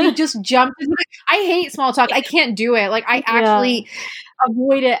literally we just jumped into it. I hate small talk. I can't do it. Like I actually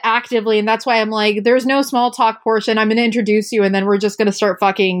avoid it actively. And that's why I'm like, there's no small talk portion. I'm going to introduce you and then we're just going to start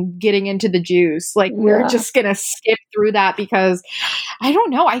fucking getting into the juice. Like we're just going to skip through that because I don't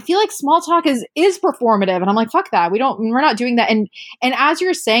know. I feel like small talk is performative. And I'm like, fuck that. We're not doing that. And as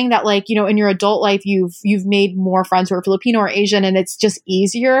you're saying that, like, you know, in your adult life, you've made more friends who are Filipino or Asian and it's just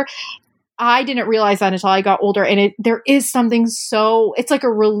easier. I didn't realize that until I got older. And there is something it's like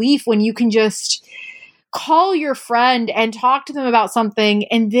a relief when you can just call your friend and talk to them about something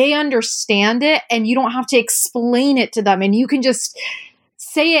and they understand it and you don't have to explain it to them and you can just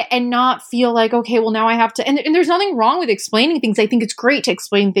say it and not feel like, okay, well now I have to, and there's nothing wrong with explaining things. I think it's great to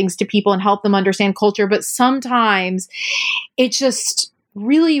explain things to people and help them understand culture, but sometimes it's just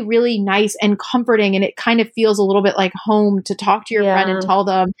really, really nice and comforting. And it kind of feels a little bit like home to talk to your friend and tell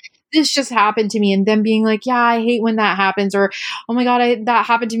them, this just happened to me, and them being like, yeah, I hate when that happens, or, oh my God, that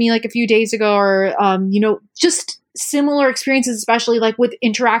happened to me like a few days ago, or, you know, just similar experiences, especially like with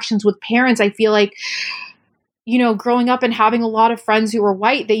interactions with parents. I feel like, you know, growing up and having a lot of friends who were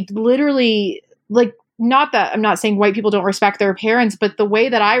white, they literally, like, not that I'm not saying white people don't respect their parents, but the way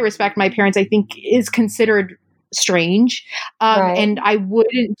that I respect my parents, I think is considered strange. And I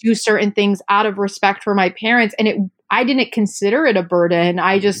wouldn't do certain things out of respect for my parents. And I didn't consider it a burden.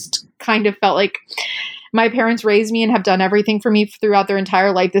 I just kind of felt like my parents raised me and have done everything for me throughout their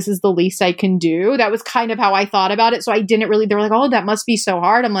entire life. This is the least I can do. That was kind of how I thought about it. So I didn't really, they were like, oh, that must be so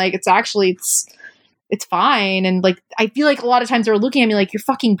hard. I'm like, it's fine. And like, I feel like a lot of times they're looking at me like, you're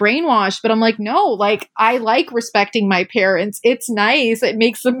fucking brainwashed. But I'm like, no, like, I like respecting my parents. It's nice. It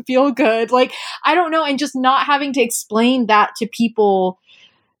makes them feel good. Like, I don't know. And just not having to explain that to people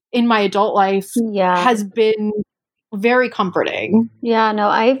in my adult life has been very comforting. Yeah, no,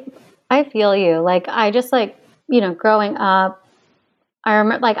 I feel you. Like, I just, like, you know, growing up, I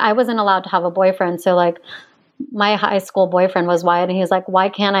remember, like, I wasn't allowed to have a boyfriend. So, like, my high school boyfriend was white, and he was like, why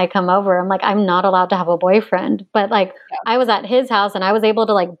can't I come over? I'm like, I'm not allowed to have a boyfriend. But, like, I was at his house, and I was able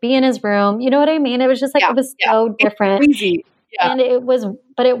to, like, be in his room. You know what I mean? It was just, like, it was so different. It's crazy. Yeah. And it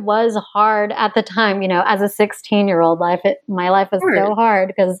was hard at the time, you know, as a 16-year-old my life was so hard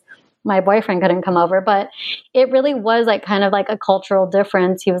because my boyfriend couldn't come over, but it really was like kind of like a cultural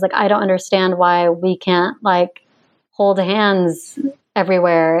difference. He was like, I don't understand why we can't like hold hands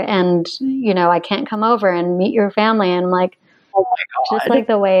everywhere. And, you know, I can't come over and meet your family. And I'm like, oh my God, just like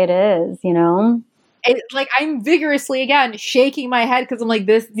the way it is, you know? Like I'm vigorously again shaking my head because I'm like,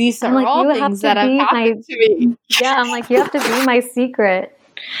 these are like, all things that have happened to me. Yeah, I'm like, you have to be my secret.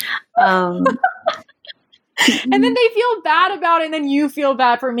 And then they feel bad about it, and then you feel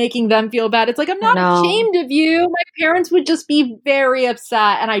bad for making them feel bad. It's like, I'm not ashamed of you. My parents would just be very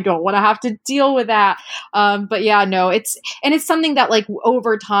upset, and I don't want to have to deal with that. But yeah, no, it's something that like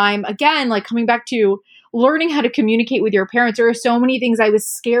over time, again, like coming back to learning how to communicate with your parents. There are so many things I was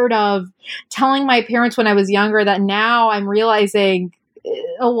scared of telling my parents when I was younger that now I'm realizing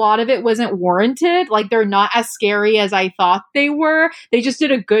a lot of it wasn't warranted. Like they're not as scary as I thought they were. They just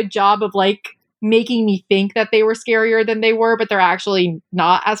did a good job of like making me think that they were scarier than they were, but they're actually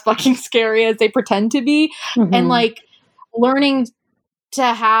not as fucking scary as they pretend to be. Mm-hmm. And like learning to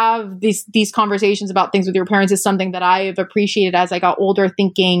have these conversations about things with your parents is something that I've appreciated as I got older,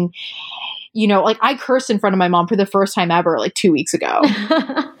 thinking, you know, like I cursed in front of my mom for the first time ever, like 2 weeks ago.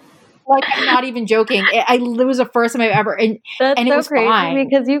 Like, I'm not even joking. It was the first time I've ever, and it was crazy fine.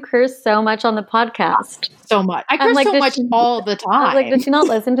 Because you curse so much on the podcast. So much. I curse so much all the time. Like, did she not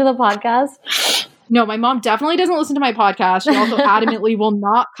listen to the podcast? No, my mom definitely doesn't listen to my podcast. She also adamantly will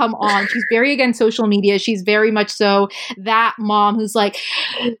not come on. She's very against social media. She's very much so that mom who's like,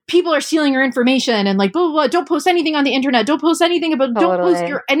 people are stealing your information and like, blah, blah, blah. Don't post anything on the internet. Don't post anything about, don't post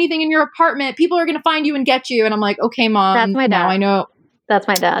anything in your apartment. People are going to find you and get you. And I'm like, okay, mom. That's my dad. Now I know. That's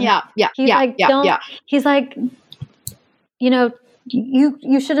my dad. Yeah. He's like, you know,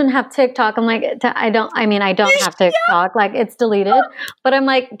 you shouldn't have TikTok. I'm like, I don't have TikTok. Like it's deleted. But I'm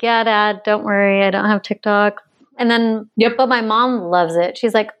like, yeah, Dad, don't worry. I don't have TikTok. And then, but my mom loves it.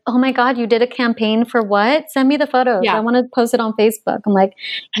 She's like, oh my God, you did a campaign for what? Send me the photos. I want to post it on Facebook. I'm like,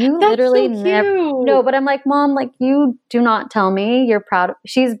 you That's literally so never. No, but I'm like, Mom, like you do not tell me you're proud.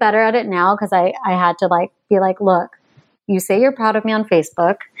 She's better at it now because I had to like be like, look, you say you're proud of me on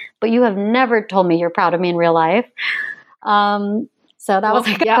Facebook, but you have never told me you're proud of me in real life. So that was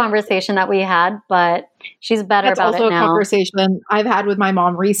like a conversation that we had, but she's better about it now. That's also a conversation I've had with my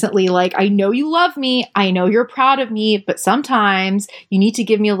mom recently. Like, I know you love me. I know you're proud of me, but sometimes you need to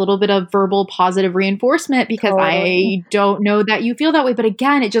give me a little bit of verbal positive reinforcement because I don't know that you feel that way. But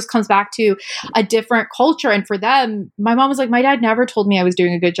again, it just comes back to a different culture. And for them, my mom was like, my dad never told me I was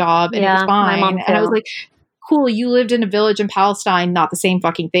doing a good job and it was fine. And I was like, cool, you lived in a village in Palestine. Not the same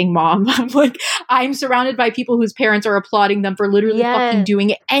fucking thing, mom. I'm like, I'm surrounded by people whose parents are applauding them for literally fucking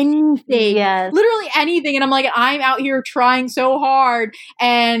doing anything. Literally anything. And I'm like, I'm out here trying so hard.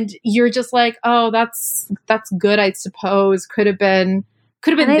 And you're just like, oh, that's good, I suppose. Could have been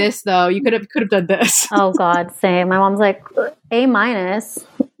this though. You could have done this. Oh God, same. My mom's like, A-.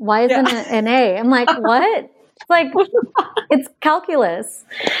 Why isn't it an A? I'm like, what? It's like, it's calculus.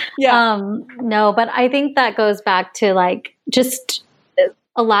 Yeah. No, but I think that goes back to like just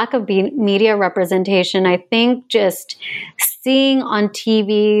a lack of media representation. I think just seeing on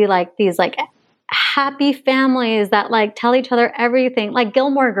TV like these like happy families that like tell each other everything, like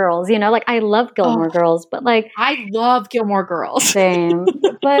Gilmore Girls, you know, like I love Gilmore Girls, but like I love Gilmore Girls. Same.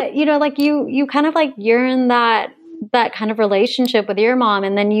 But you know, like you kind of like you're in that kind of relationship with your mom.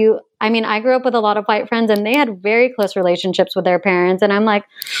 And then I grew up with a lot of white friends and they had very close relationships with their parents. And I'm like,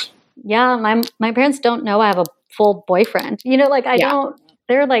 yeah, my parents don't know I have a full boyfriend. You know, like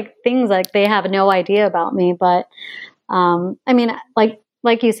there are like things like they have no idea about me. But I mean,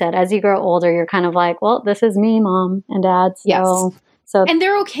 like you said, as you grow older, you're kind of like, well, this is me, mom and dad. So and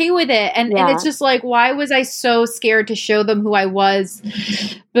they're okay with it. And it's just like, why was I so scared to show them who I was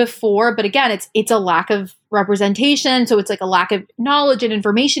before? But again, it's a lack of representation. So it's like a lack of knowledge and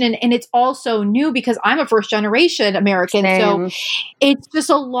information. And it's also new because I'm a first generation American. Same. So it's just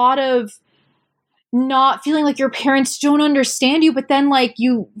a lot of not feeling like your parents don't understand you. But then like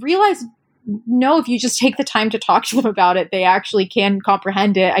you realize, no, if you just take the time to talk to them about it, they actually can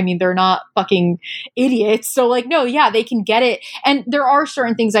comprehend it. I mean, they're not fucking idiots. So like, no, yeah, they can get it. And there are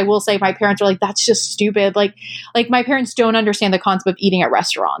certain things I will say my parents are like, that's just stupid. Like my parents don't understand the concept of eating at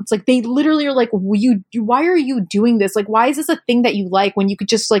restaurants. Like they literally are like, why are you doing this? Like, why is this a thing that you like when you could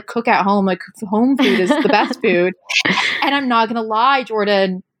just like cook at home? Like home food is the best food. And I'm not going to lie,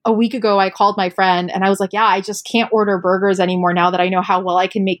 Jordan. A week ago, I called my friend and I was like, yeah, I just can't order burgers anymore now that I know how well I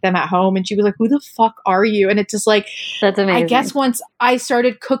can make them at home. And she was like, who the fuck are you? And it's just like, that's amazing. I guess once I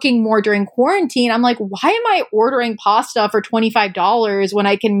started cooking more during quarantine, I'm like, why am I ordering pasta for $25 when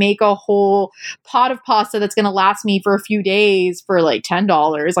I can make a whole pot of pasta that's going to last me for a few days for like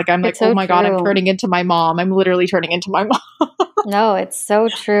 $10? Like, I'm like, oh my God, I'm turning into my mom. I'm literally turning into my mom. No, it's so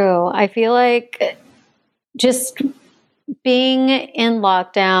true. I feel like just being in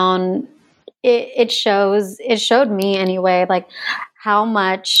lockdown, it showed me anyway, like how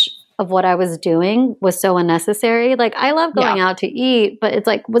much of what I was doing was so unnecessary. Like I love going out to eat, but it's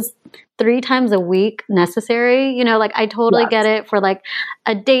like, was 3 times a week necessary? You know, like I totally get it for like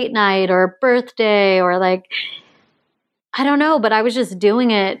a date night or a birthday or like, I don't know, but I was just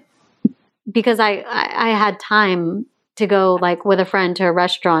doing it because I had time to go like with a friend to a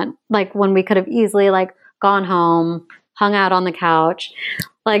restaurant, like when we could have easily like gone home, hung out on the couch.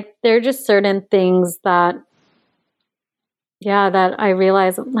 Like there are just certain things that I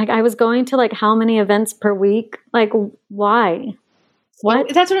realized, like I was going to like how many events per week? Like why?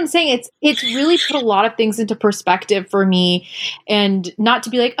 What? That's what I'm saying. It's really put a lot of things into perspective for me, and not to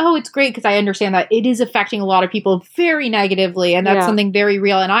be like, oh, it's great, because I understand that it is affecting a lot of people very negatively, and that's something very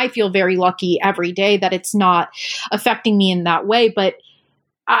real. And I feel very lucky every day that it's not affecting me in that way. But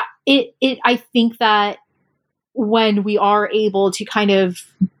I think that when we are able to kind of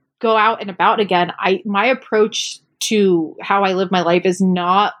go out and about again, my approach to how I live my life is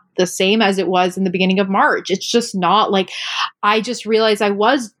not the same as it was in the beginning of March. It's just not. Like, I just realized I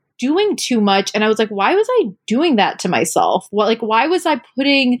was doing too much, and I was like, why was I doing that to myself? Why was I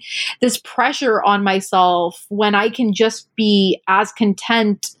putting this pressure on myself when I can just be as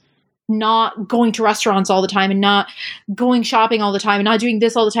content not going to restaurants all the time and not going shopping all the time and not doing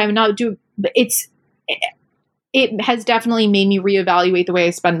this all the time and not do it has definitely made me reevaluate the way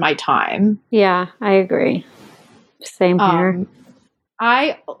I spend my time. Yeah, I agree. Same here.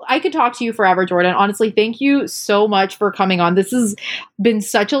 I could talk to you forever, Jordan. Honestly, thank you so much for coming on. This has been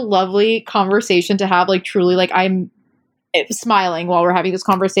such a lovely conversation to have. Like, truly, like, I'm smiling while we're having this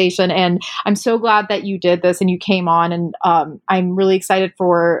conversation. And I'm so glad that you did this and you came on. And I'm really excited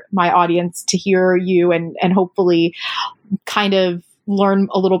for my audience to hear you and hopefully kind of learn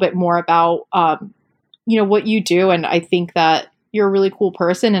a little bit more about what you do. And I think that you're a really cool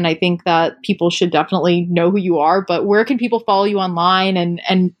person, and I think that people should definitely know who you are. But where can people follow you online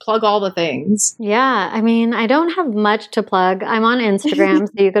and plug all the things? Yeah, I mean, I don't have much to plug. I'm on Instagram,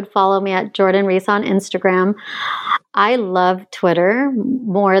 so you could follow me at Jordan Reese on Instagram. I love Twitter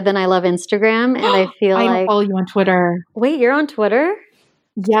more than I love Instagram, and I feel I like... follow you on Twitter. Wait, you're on Twitter?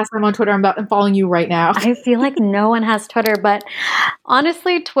 Yes, I'm on Twitter. I'm following you right now. I feel like no one has Twitter, but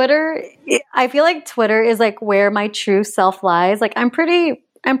honestly, I feel like Twitter is like where my true self lies. Like I'm pretty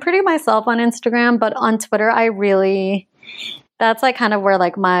I'm pretty myself on Instagram, but on Twitter, that's like kind of where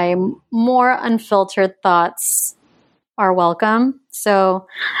like my more unfiltered thoughts are welcome. So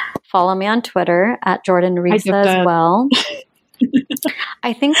follow me on Twitter at Jordan Risa as well.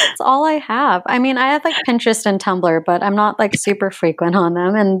 I think that's all I have. I mean, I have like Pinterest and Tumblr, but I'm not like super frequent on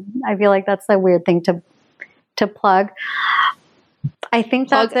them. And I feel like that's a weird thing to plug. I think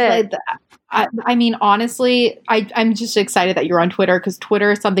that's it. I mean, honestly, I'm just excited that you're on Twitter because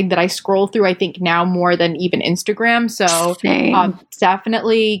Twitter is something that I scroll through, I think, now more than even Instagram. So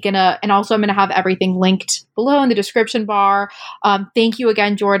definitely gonna, and also I'm gonna have everything linked below in the description bar. Thank you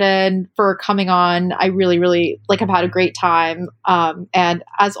again, Jordan, for coming on. I really, really have had a great time. And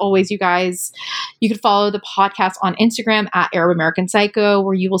as always, you guys, you can follow the podcast on Instagram at Arab American Psycho,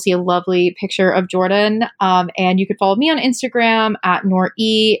 where you will see a lovely picture of Jordan. And you can follow me on Instagram at Noor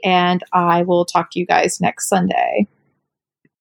E, and I will talk to you guys next Sunday.